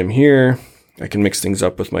at the gym here. I can mix things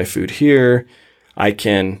up with my food here. I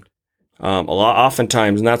can,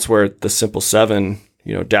 oftentimes, and that's where the Simple 7,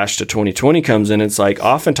 dash to 2020 comes in. It's like,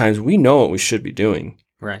 oftentimes we know what we should be doing.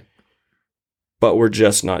 Right. But we're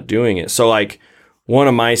just not doing it. So like, one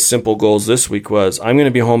of my simple goals this week was, I'm going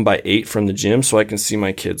to be home by 8 from the gym so I can see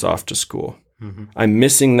my kids off to school. Mm-hmm. I'm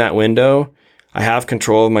missing that window. I have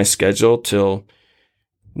control of my schedule till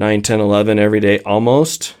 9, 10, 11 every day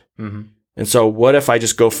almost. Mm-hmm. And so what if I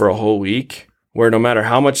just go for a whole week where no matter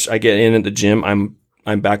how much I get in at the gym,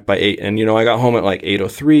 I'm back by 8. And, I got home at like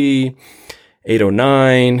 8:03,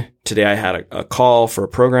 8:09. Today I had a call for a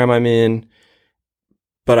program I'm in,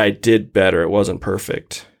 but I did better. It wasn't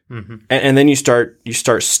perfect. Mm-hmm. And then you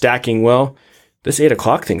start stacking. Well, this 8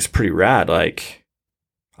 o'clock thing's pretty rad. Like,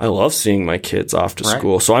 I love seeing my kids off to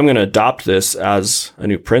school. So I'm going to adopt this as a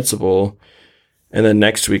new principle. And then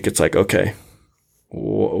next week it's like, okay,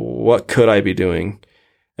 what could I be doing?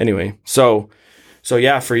 Anyway, so So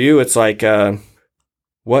yeah, for you, it's like,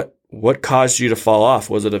 what caused you to fall off?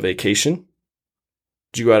 Was it a vacation?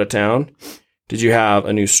 Did you go out of town? Did you have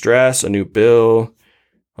a new stress, a new bill?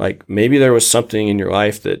 Like maybe there was something in your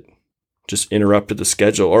life that just interrupted the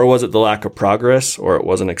schedule, or was it the lack of progress, or it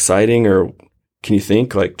wasn't exciting, or can you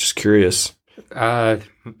think? Like, just curious.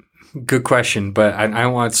 Good question, but I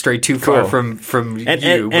don't want to stray too far from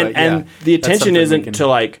you. And the intention isn't to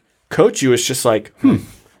like coach you. It's just like,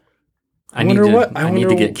 I need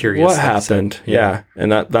to get curious. What happened? Yeah.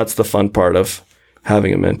 And that's the fun part of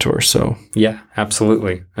having a mentor. So yeah,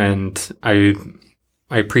 absolutely. And I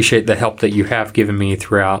appreciate the help that you have given me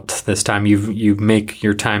throughout this time. You make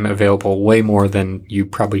your time available way more than you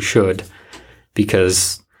probably should,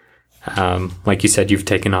 because like you said, you've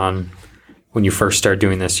taken on, when you first started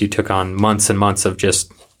doing this, you took on months and months of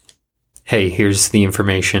just, hey, here's the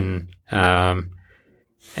information. And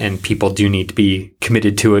people do need to be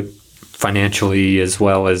committed to it financially as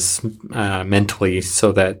well as mentally,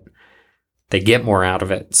 so that they get more out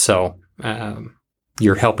of it. So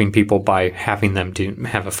you're helping people by having them to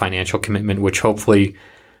have a financial commitment, which hopefully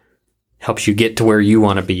helps you get to where you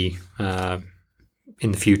want to be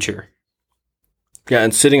in the future. Yeah,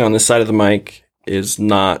 and sitting on this side of the mic is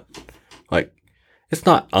not like, it's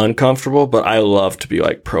not uncomfortable, but I love to be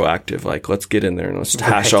like proactive. Like, let's get in there and let's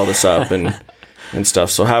hash all this up and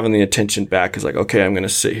stuff. So having the attention back is like, okay, I'm going to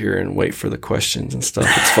sit here and wait for the questions and stuff.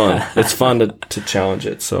 It's fun. It's fun to challenge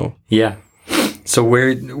it. So yeah. So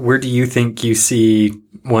where do you think you see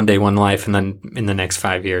One Day, One Life, and then in the next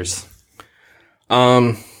 5 years?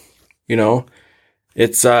 It's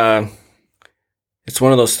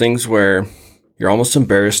one of those things where you're almost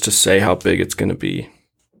embarrassed to say how big it's going to be.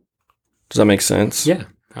 Does that make sense? Yeah,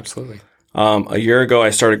 absolutely. A year ago, I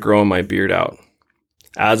started growing my beard out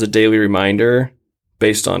as a daily reminder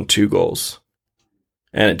based on 2 goals.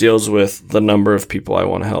 And it deals with the number of people I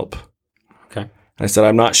want to help. Okay. I said,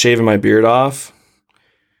 I'm not shaving my beard off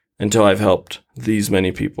until I've helped these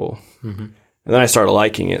many people. Mm-hmm. And then I started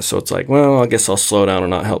liking it. So it's like, well, I guess I'll slow down and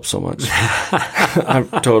not help so much. I'm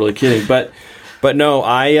totally kidding. But no,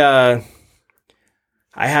 I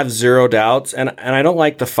have zero doubts. And I don't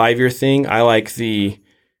like the 5-year thing. I like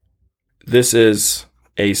this is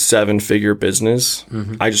a 7-figure business.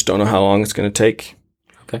 Mm-hmm. I just don't know how long it's going to take.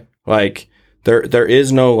 Okay. Like there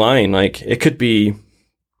is no line. Like it could be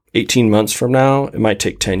 18 months from now. It might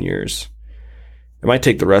take 10 years. It might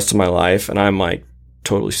take the rest of my life. And I'm like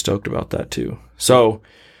totally stoked about that too. So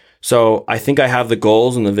I think I have the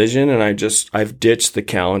goals and the vision, and I've ditched the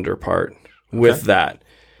calendar part with that.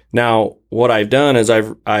 Now, what I've done is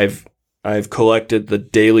I've collected the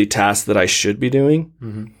daily tasks that I should be doing.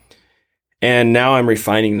 Mm-hmm. And now I'm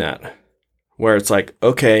refining that, where it's like,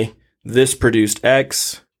 okay, this produced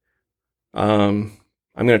X. I'm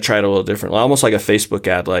going to try it a little different. Almost like a Facebook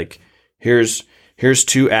ad. Like, here's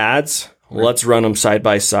 2 ads. Right. Let's run them side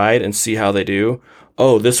by side and see how they do.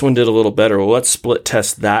 Oh, this one did a little better. Well, let's split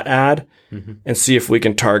test that ad and see if we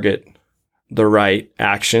can target the right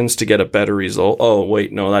actions to get a better result. Oh,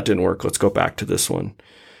 wait, no, that didn't work. Let's go back to this one.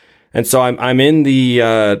 And so I'm in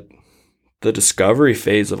the discovery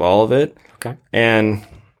phase of all of it. Okay. And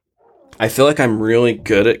I feel like I'm really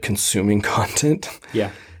good at consuming content. Yeah.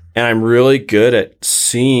 And I'm really good at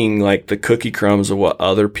seeing like the cookie crumbs of what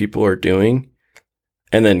other people are doing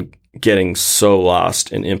and then getting so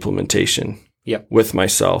lost in implementation with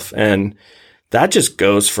myself. And that just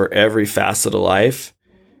goes for every facet of life.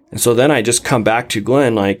 And so then I just come back to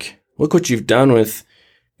Glenn, like, look what you've done with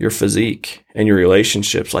your physique and your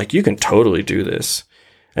relationships. Like, you can totally do this.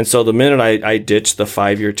 And so the minute I ditch the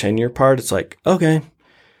 5-year, 10-year part, it's like, okay,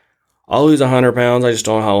 I'll lose 100 pounds. I just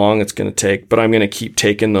don't know how long it's going to take, but I'm going to keep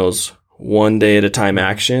taking those one day at a time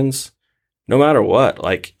actions, no matter what.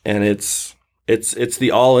 Like, and it's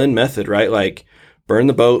the all-in method, right? Like, burn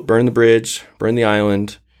the boat, burn the bridge, burn the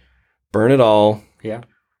island, burn it all. Yeah.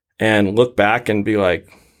 And look back and be like,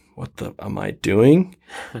 what the am I doing?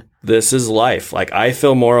 This is life. Like, I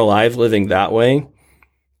feel more alive living that way.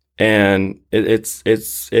 And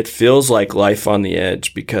it feels like life on the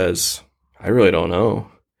edge because I really don't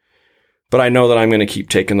know. But I know that I'm going to keep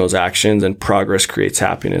taking those actions, and progress creates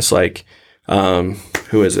happiness. Like,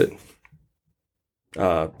 who is it?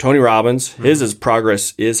 Tony Robbins. His is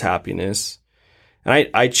progress is happiness. And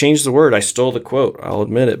I changed the word. I stole the quote. I'll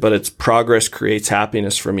admit it, but it's progress creates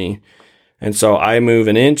happiness for me. And so I move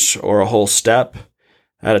an inch or a whole step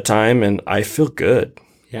at a time, and I feel good.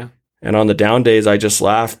 Yeah. And on the down days, I just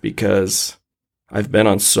laugh because I've been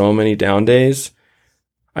on so many down days.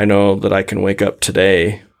 I know that I can wake up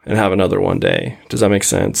today and have another one day. Does that make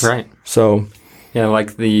sense? Right. So Yeah,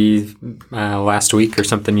 like the last week or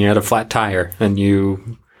something, you had a flat tire, and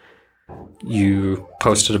you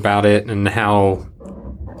posted about it and how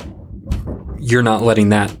you're not letting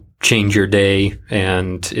that change your day,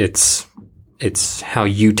 and it's how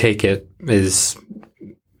you take it is.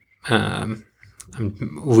 I'm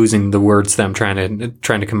losing the words that I'm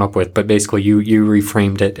trying to come up with, but basically you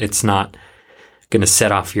reframed it. It's not going to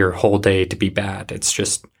set off your whole day to be bad. It's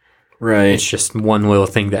just right. It's just one little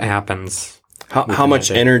thing that happens. How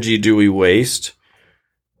much energy do we waste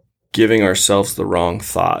giving ourselves the wrong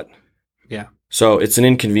thought? Yeah. So it's an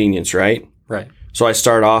inconvenience, right? Right. So I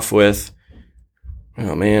start off with,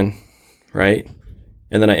 oh man, right?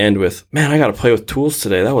 And then I end with, man, I got to play with tools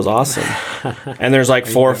today. That was awesome. And there's like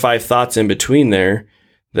 4 or 5 thoughts in between there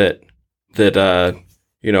that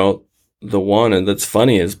you know, the one and that's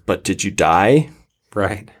funny is, but did you die?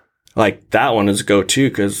 Right. Like that one is go-to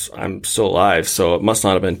because I'm still alive. So it must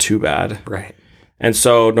not have been too bad. Right. And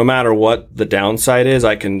so no matter what the downside is,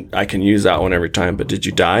 I can use that one every time. But did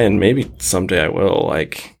you die? And maybe someday I will.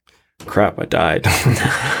 Like, crap, I died.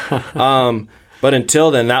 But until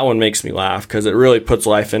then, that one makes me laugh because it really puts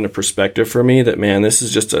life into perspective for me that, man, this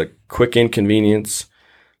is just a quick inconvenience.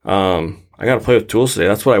 I got to play with tools today.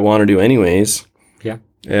 That's what I want to do anyways. Yeah.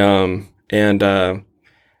 And that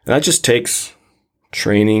just takes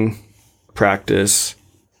training, practice,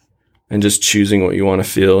 and just choosing what you want to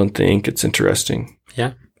feel and think. It's interesting.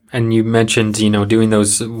 Yeah. And you mentioned, doing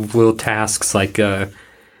those little tasks like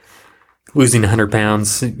losing 100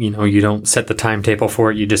 pounds. You don't set the timetable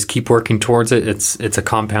for it. You just keep working towards it. It's a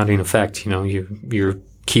compounding effect. You're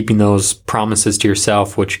keeping those promises to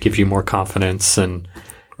yourself, which gives you more confidence. And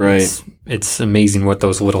right. It's amazing what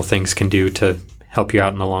those little things can do to help you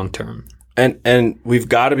out in the long term. And we've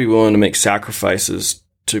got to be willing to make sacrifices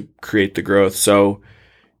to create the growth. So,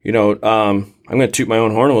 I'm going to toot my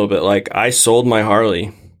own horn a little bit. Like I sold my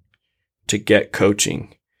Harley to get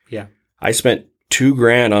coaching. Yeah. I spent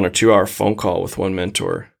 $2,000 on a 2-hour phone call with one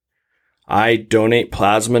mentor. I donate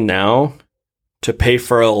plasma now to pay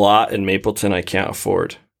for a lot in Mapleton I can't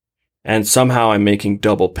afford. And somehow I'm making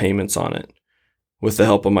double payments on it with the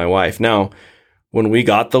help of my wife. Now, when we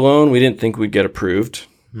got the loan, we didn't think we'd get approved.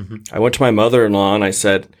 Mm-hmm. I went to my mother-in-law and I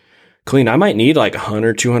said, Colleen, I might need like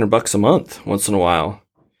 $100, $200 a month once in a while.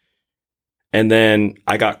 And then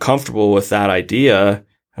I got comfortable with that idea.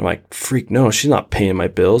 I'm like, freak, no, she's not paying my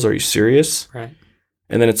bills. Are you serious? Right.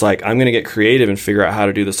 And then it's like, I'm going to get creative and figure out how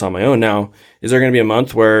to do this on my own. Now, is there going to be a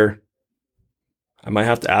month where I might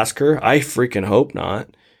have to ask her? I freaking hope not.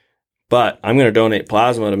 But I'm going to donate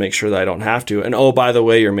plasma to make sure that I don't have to. And oh, by the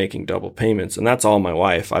way, you're making double payments. And that's all my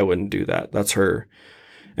wife. I wouldn't do that. That's her.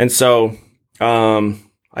 And so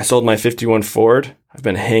I sold my 51 Ford. I've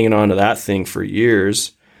been hanging on to that thing for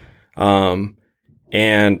years. And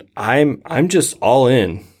I'm just all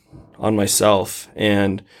in on myself.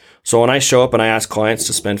 And so when I show up and I ask clients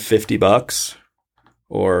to spend $50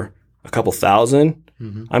 or a couple thousand,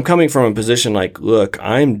 mm-hmm. I'm coming from a position like, look,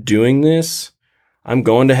 I'm doing this. I'm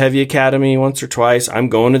going to Heavy Academy once or twice. I'm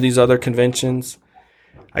going to these other conventions.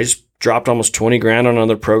 I just dropped almost $20,000 on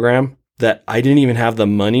another program that I didn't even have the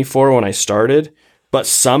money for when I started. But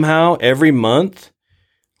somehow every month,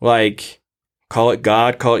 like, call it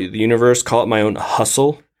God, call it the universe, call it my own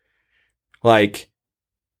hustle. Like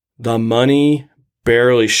the money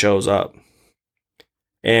barely shows up.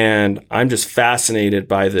 And I'm just fascinated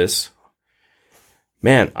by this.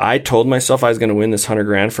 Man, I told myself I was going to win this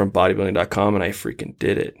 $100,000 from bodybuilding.com and I freaking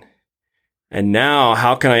did it. And now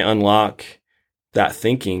how can I unlock that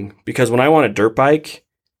thinking? Because when I want a dirt bike,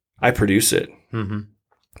 I produce it. Mm-hmm.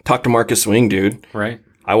 Talk to Marcus Swing, dude. Right.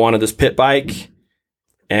 I wanted this pit bike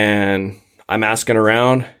and I'm asking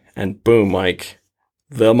around and boom, like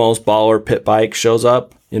the most baller pit bike shows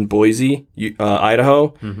up in Boise, Idaho,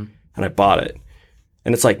 mm-hmm. and I bought it.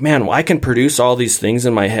 And it's like, man, well, I can produce all these things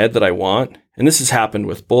in my head that I want. And this has happened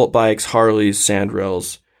with bullet bikes, Harleys,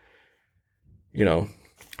 Sandrails,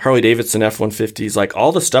 Harley Davidson F-150s, like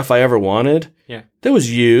all the stuff I ever wanted that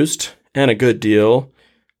was used and a good deal.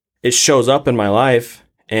 It shows up in my life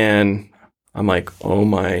and I'm like, oh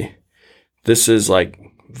my, this is like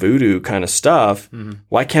voodoo kind of stuff. Mm-hmm.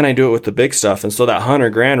 Why can't I do it with the big stuff? And so that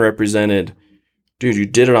 $100,000 represented, dude, you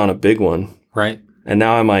did it on a big one. Right. And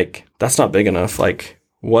now I'm like, that's not big enough. Like,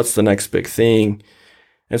 what's the next big thing?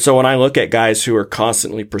 And so when I look at guys who are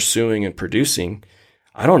constantly pursuing and producing,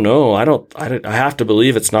 I don't know. I have to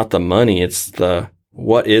believe it's not the money. It's the,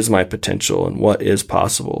 what is my potential and what is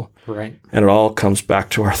possible? Right. And it all comes back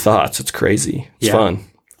to our thoughts. It's crazy. It's fun.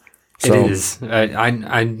 So, It is.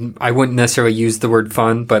 I wouldn't necessarily use the word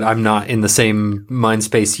fun, but I'm not in the same mind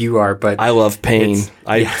space you are. But I love pain.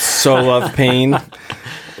 I so love pain.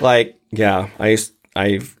 Like, yeah,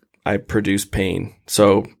 I produce pain.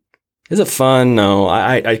 So, is it fun? No,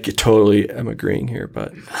 I totally am agreeing here,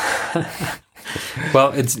 but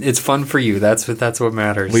well, it's fun for you. That's what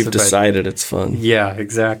matters. We've decided it's fun. Yeah,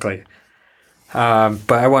 exactly. But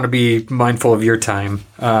I want to be mindful of your time.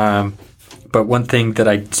 But one thing that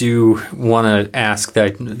I do want to ask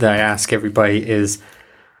that I ask everybody is,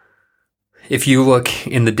 if you look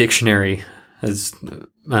in the dictionary as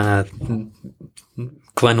Glenn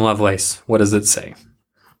Lovelace, what does it say?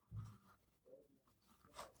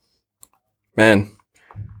 Man,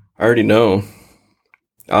 I already know.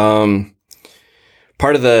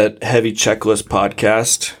 Part of the Heavy Checklist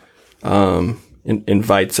podcast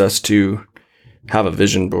invites us to have a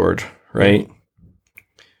vision board, right?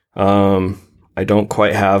 I don't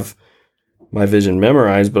quite have my vision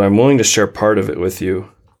memorized, but I'm willing to share part of it with you.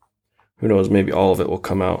 Who knows, maybe all of it will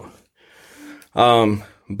come out.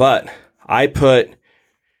 But I put,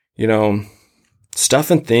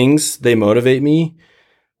 stuff and things, they motivate me,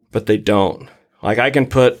 but they don't. Like, I can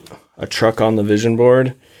put a truck on the vision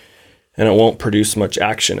board and it won't produce much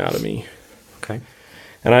action out of me. Okay.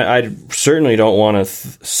 And I certainly don't want to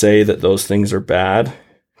say that those things are bad,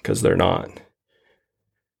 because they're not.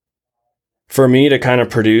 For me to kind of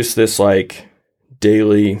produce this like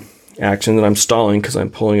daily action, that I'm stalling because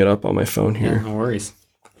I'm pulling it up on my phone here. Yeah, no worries.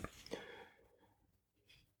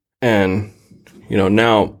 And,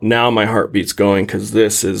 now my heartbeat's going, because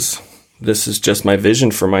this is just my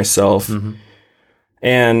vision for myself. Mm-hmm.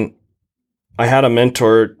 And I had a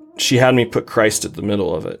mentor, she had me put Christ at the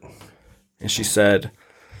middle of it. And she said,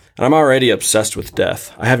 and I'm already obsessed with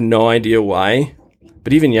death. I have no idea why.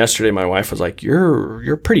 But even yesterday, my wife was like,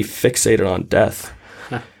 you're pretty fixated on death.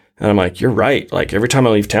 And I'm like, you're right. Like, every time I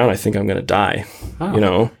leave town, I think I'm going to die,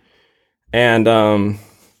 And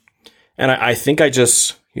I think I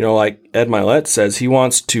just, like Ed Milet says, he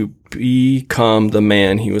wants to become the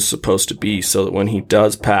man he was supposed to be, so that when he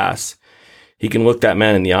does pass, he can look that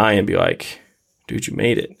man in the eye and be like, dude, you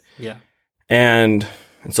made it. Yeah. And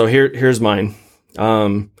so here's mine.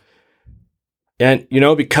 And,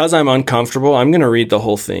 because I'm uncomfortable, I'm going to read the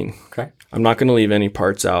whole thing. Okay. I'm not going to leave any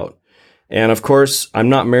parts out. And of course, I'm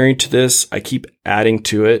not married to this. I keep adding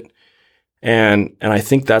to it. And I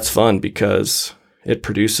think that's fun because it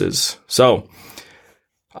produces. So,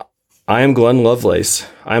 I am Glenn Lovelace.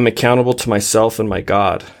 I am accountable to myself and my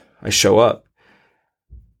God. I show up.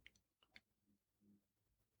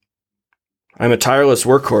 I'm a tireless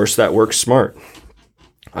workhorse that works smart.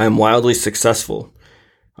 I am wildly successful.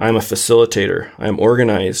 I am a facilitator. I am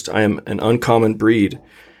organized. I am an uncommon breed.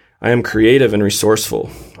 I am creative and resourceful.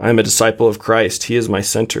 I am a disciple of Christ. He is my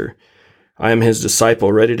center. I am his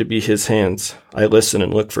disciple, ready to be his hands. I listen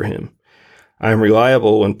and look for him. I am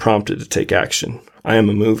reliable when prompted to take action. I am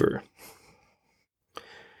a mover.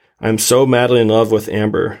 I am so madly in love with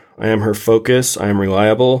Amber. I am her focus. I am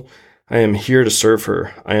reliable. I am here to serve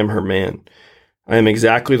her. I am her man. I am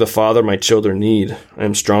exactly the father my children need. I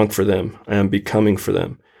am strong for them. I am becoming for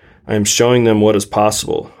them. I am showing them what is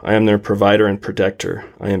possible. I am their provider and protector.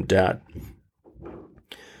 I am dad.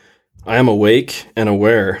 I am awake and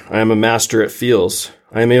aware. I am a master at feels.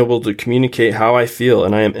 I am able to communicate how I feel,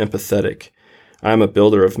 and I am empathetic. I am a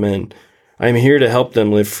builder of men. I am here to help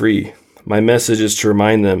them live free. My message is to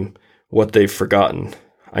remind them what they've forgotten.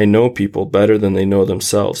 I know people better than they know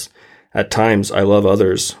themselves. At times, I love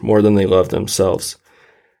others more than they love themselves.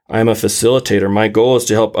 I am a facilitator. My goal is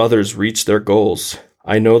to help others reach their goals.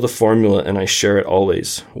 I know the formula and I share it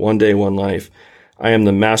always. One day, one life. I am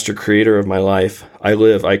the master creator of my life. I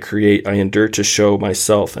live, I create, I endure to show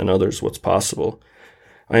myself and others what's possible.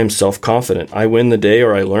 I am self-confident. I win the day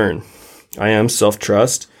or I learn. I am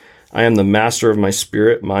self-trust. I am the master of my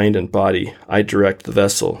spirit, mind, and body. I direct the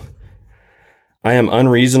vessel. I am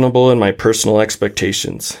unreasonable in my personal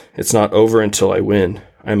expectations. It's not over until I win.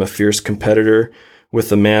 I am a fierce competitor with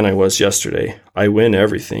the man I was yesterday. I win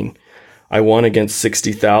everything. I won against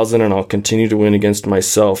 60,000 and I'll continue to win against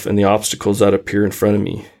myself and the obstacles that appear in front of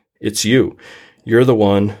me. It's you. You're the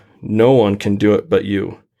one. No one can do it but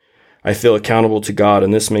you. I feel accountable to God,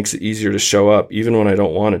 and this makes it easier to show up even when I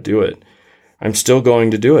don't want to do it. I'm still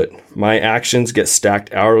going to do it. My actions get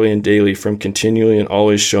stacked hourly and daily from continually and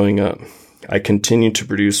always showing up. I continue to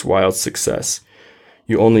produce wild success.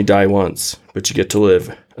 You only die once, but you get to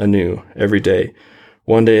live anew every day,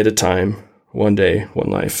 one day at a time, one day, one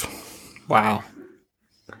life. Wow.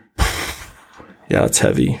 Yeah, it's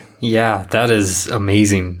heavy. Yeah, that is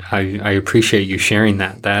amazing. I appreciate you sharing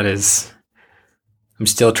that. That is I'm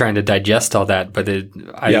still trying to digest all that, but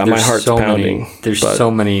my heart's pounding. There's so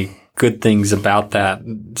many good things about that.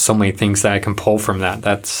 So many things that I can pull from that.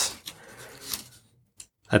 That's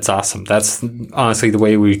awesome. That's honestly the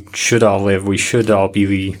way we should all live. We should all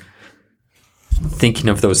be thinking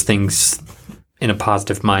of those things in a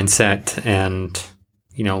positive mindset, and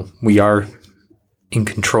we are in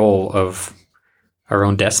control of our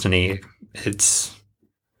own destiny.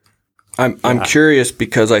 I'm curious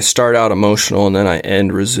because I start out emotional and then I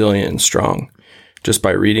end resilient and strong just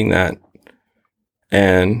by reading that.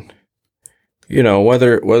 And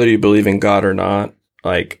whether you believe in God or not,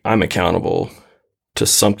 like, I'm accountable to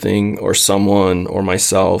something or someone or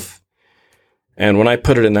myself. And when I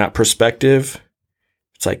put it in that perspective,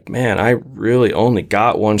 it's like, man, I really only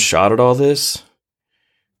got one shot at all this.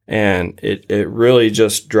 And it really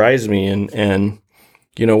just drives me. And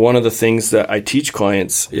one of the things that I teach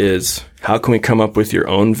clients is, how can we come up with your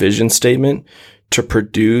own vision statement to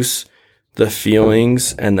produce the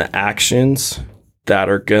feelings and the actions that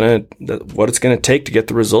are what it's going to take to get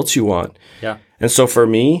the results you want. Yeah. And so for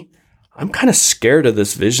me, I'm kind of scared of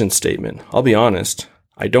this vision statement. I'll be honest.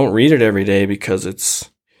 I don't read it every day because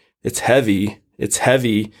it's heavy. It's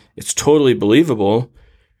heavy. It's totally believable.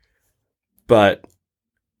 But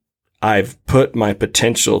I've put my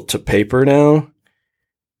potential to paper now.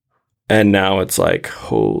 And now it's like,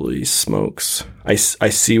 holy smokes. I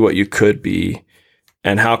see what you could be.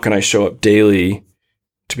 And how can I show up daily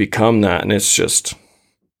to become that? And it's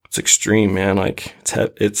extreme, man. Like,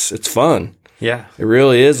 it's fun. Yeah. It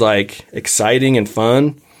really is, like, exciting and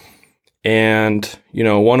fun. And,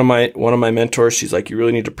 one of my mentors, she's like, you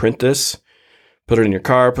really need to print this, put it in your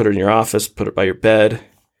car, put it in your office, put it by your bed.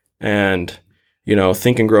 And,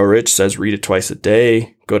 Think and Grow Rich says, read it twice a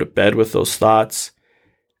day, go to bed with those thoughts.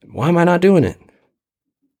 Why am I not doing it?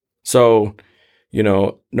 So,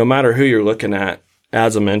 no matter who you're looking at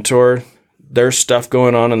as a mentor, there's stuff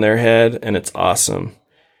going on in their head, and it's awesome.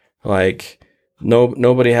 Like,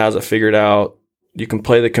 nobody has it figured out. You can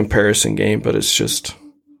play the comparison game, but it's just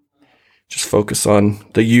focus on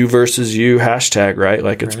the you versus you hashtag, right?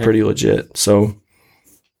 Like, it's pretty legit. So,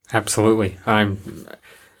 absolutely. I'm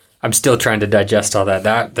still trying to digest all that.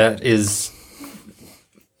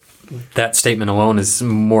 That statement alone is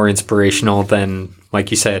more inspirational than, like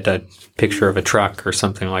you said, a picture of a truck or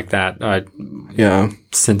something like that. Yeah.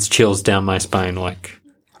 Sends chills down my spine. Like,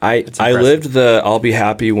 I lived the I'll be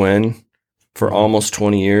happy when for almost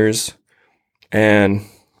 20 years. And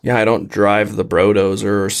yeah, I don't drive the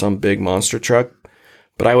Brodozer or some big monster truck,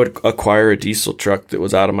 but I would acquire a diesel truck that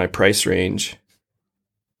was out of my price range,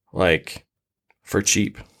 like, for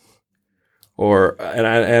cheap.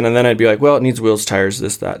 And then I'd be like, well, it needs wheels, tires,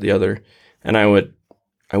 this, that, the other. And I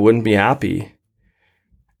wouldn't be happy.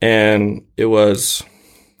 And it was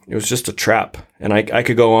just a trap. And I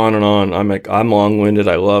could go on and on. I'm long-winded.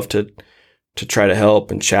 I love to try to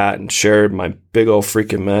help and chat and share my big old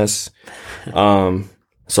freaking mess.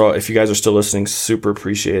 So if you guys are still listening, super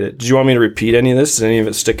appreciate it. Did you want me to repeat any of this? Did any of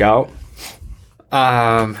it stick out?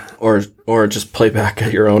 Or just play back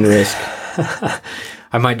at your own risk?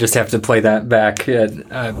 I might just have to play that back.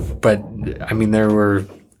 But I mean, there were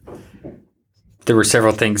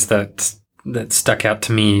several things that stuck out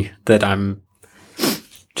to me that I'm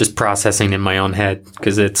just processing in my own head,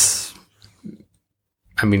 because it's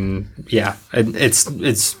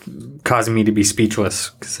causing me to be speechless,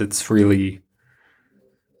 because it's really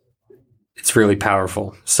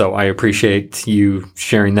powerful. So I appreciate you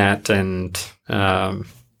sharing that and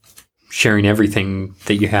sharing everything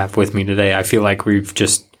that you have with me today. I feel like we've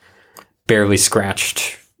just barely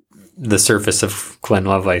scratched the surface of Glenn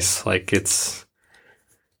Lovelace. Like,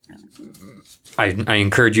 I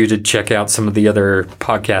encourage you to check out some of the other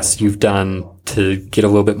podcasts you've done to get a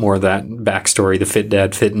little bit more of that backstory, the Fit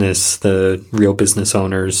Dad Fitness, the Real Business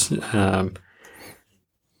Owners. It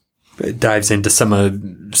dives into some of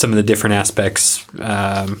the different aspects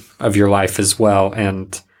of your life as well.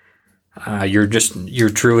 And you're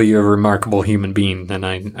truly a remarkable human being. And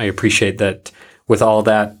I appreciate that, with all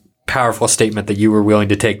that powerful statement, that you were willing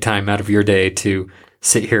to take time out of your day to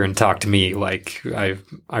sit here and talk to me. Like, I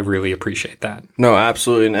really appreciate that. No,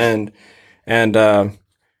 absolutely. And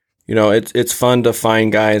it's fun to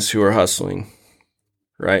find guys who are hustling,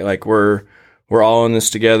 right? Like, we're all in this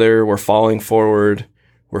together. We're falling forward.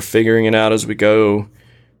 We're figuring it out as we go.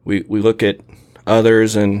 We look at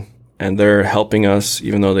others and they're helping us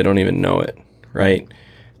even though they don't even know it, right?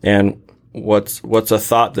 And what's a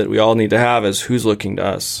thought that we all need to have is, who's looking to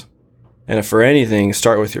us? And if for anything,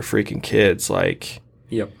 start with your freaking kids. Like,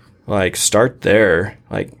 yep. Like, start there.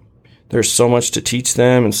 Like, there's so much to teach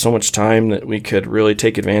them and so much time that we could really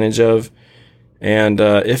take advantage of. And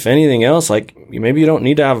if anything else, like maybe you don't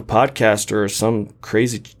need to have a podcast or some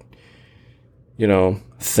crazy,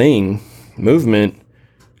 movement,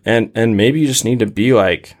 and maybe you just need to be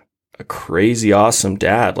like a crazy awesome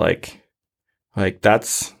dad. Like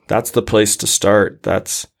that's the place to start.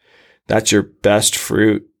 That's your best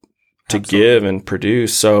fruit to give and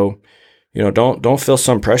produce. So, don't feel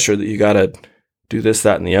some pressure that you got to do this,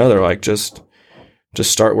 that, and the other. Like just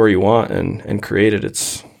start where you want and create it.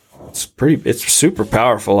 It's super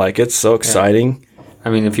powerful. Like it's so exciting. Yeah. I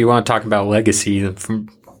mean, if you want to talk about legacy, the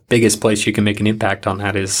biggest place you can make an impact on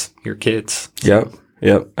that is your kids. Yep,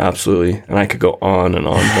 absolutely. And I could go on and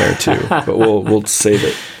on there too, but we'll save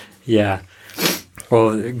it. Yeah.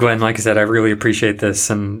 Well, Glenn, like I said, I really appreciate this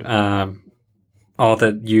and all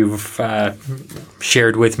that you've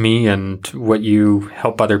shared with me and what you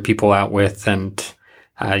help other people out with. And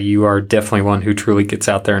you are definitely one who truly gets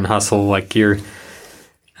out there and hustle. Like you're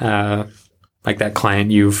like that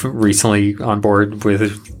client you've recently on board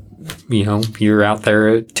with, you're out there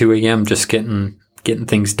at 2 a.m. just getting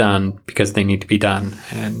things done because they need to be done.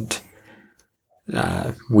 And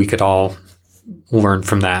we could all learn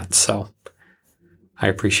from that. So I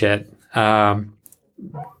appreciate it.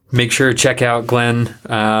 Make sure to check out Glenn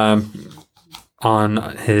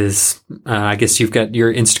on his, I guess you've got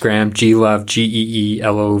your Instagram, glove,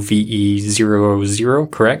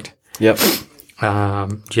 GEELOVE00, correct? Yep.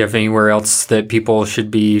 Do you have anywhere else that people should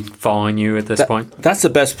be following you at this point? That's the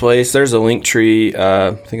best place. There's a link tree.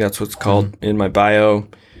 I think that's what's called in my bio.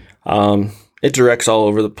 It directs all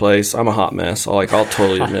over the place. I'm a hot mess. I'll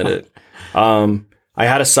totally admit it. I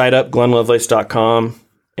had a site up, glennlovelace.com,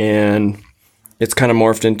 and it's kind of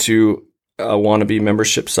morphed into a wannabe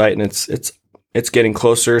membership site, and it's getting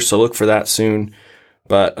closer. So look for that soon.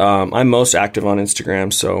 But I'm most active on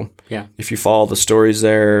Instagram. So yeah, if you follow the stories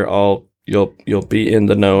there, you'll be in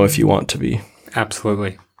the know if you want to be.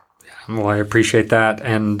 Absolutely. Well, I appreciate that.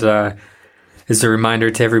 And as a reminder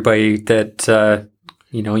to everybody that,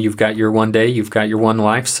 you've got your one day, you've got your one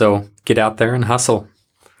life. So get out there and hustle.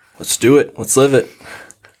 Let's do it. Let's live it.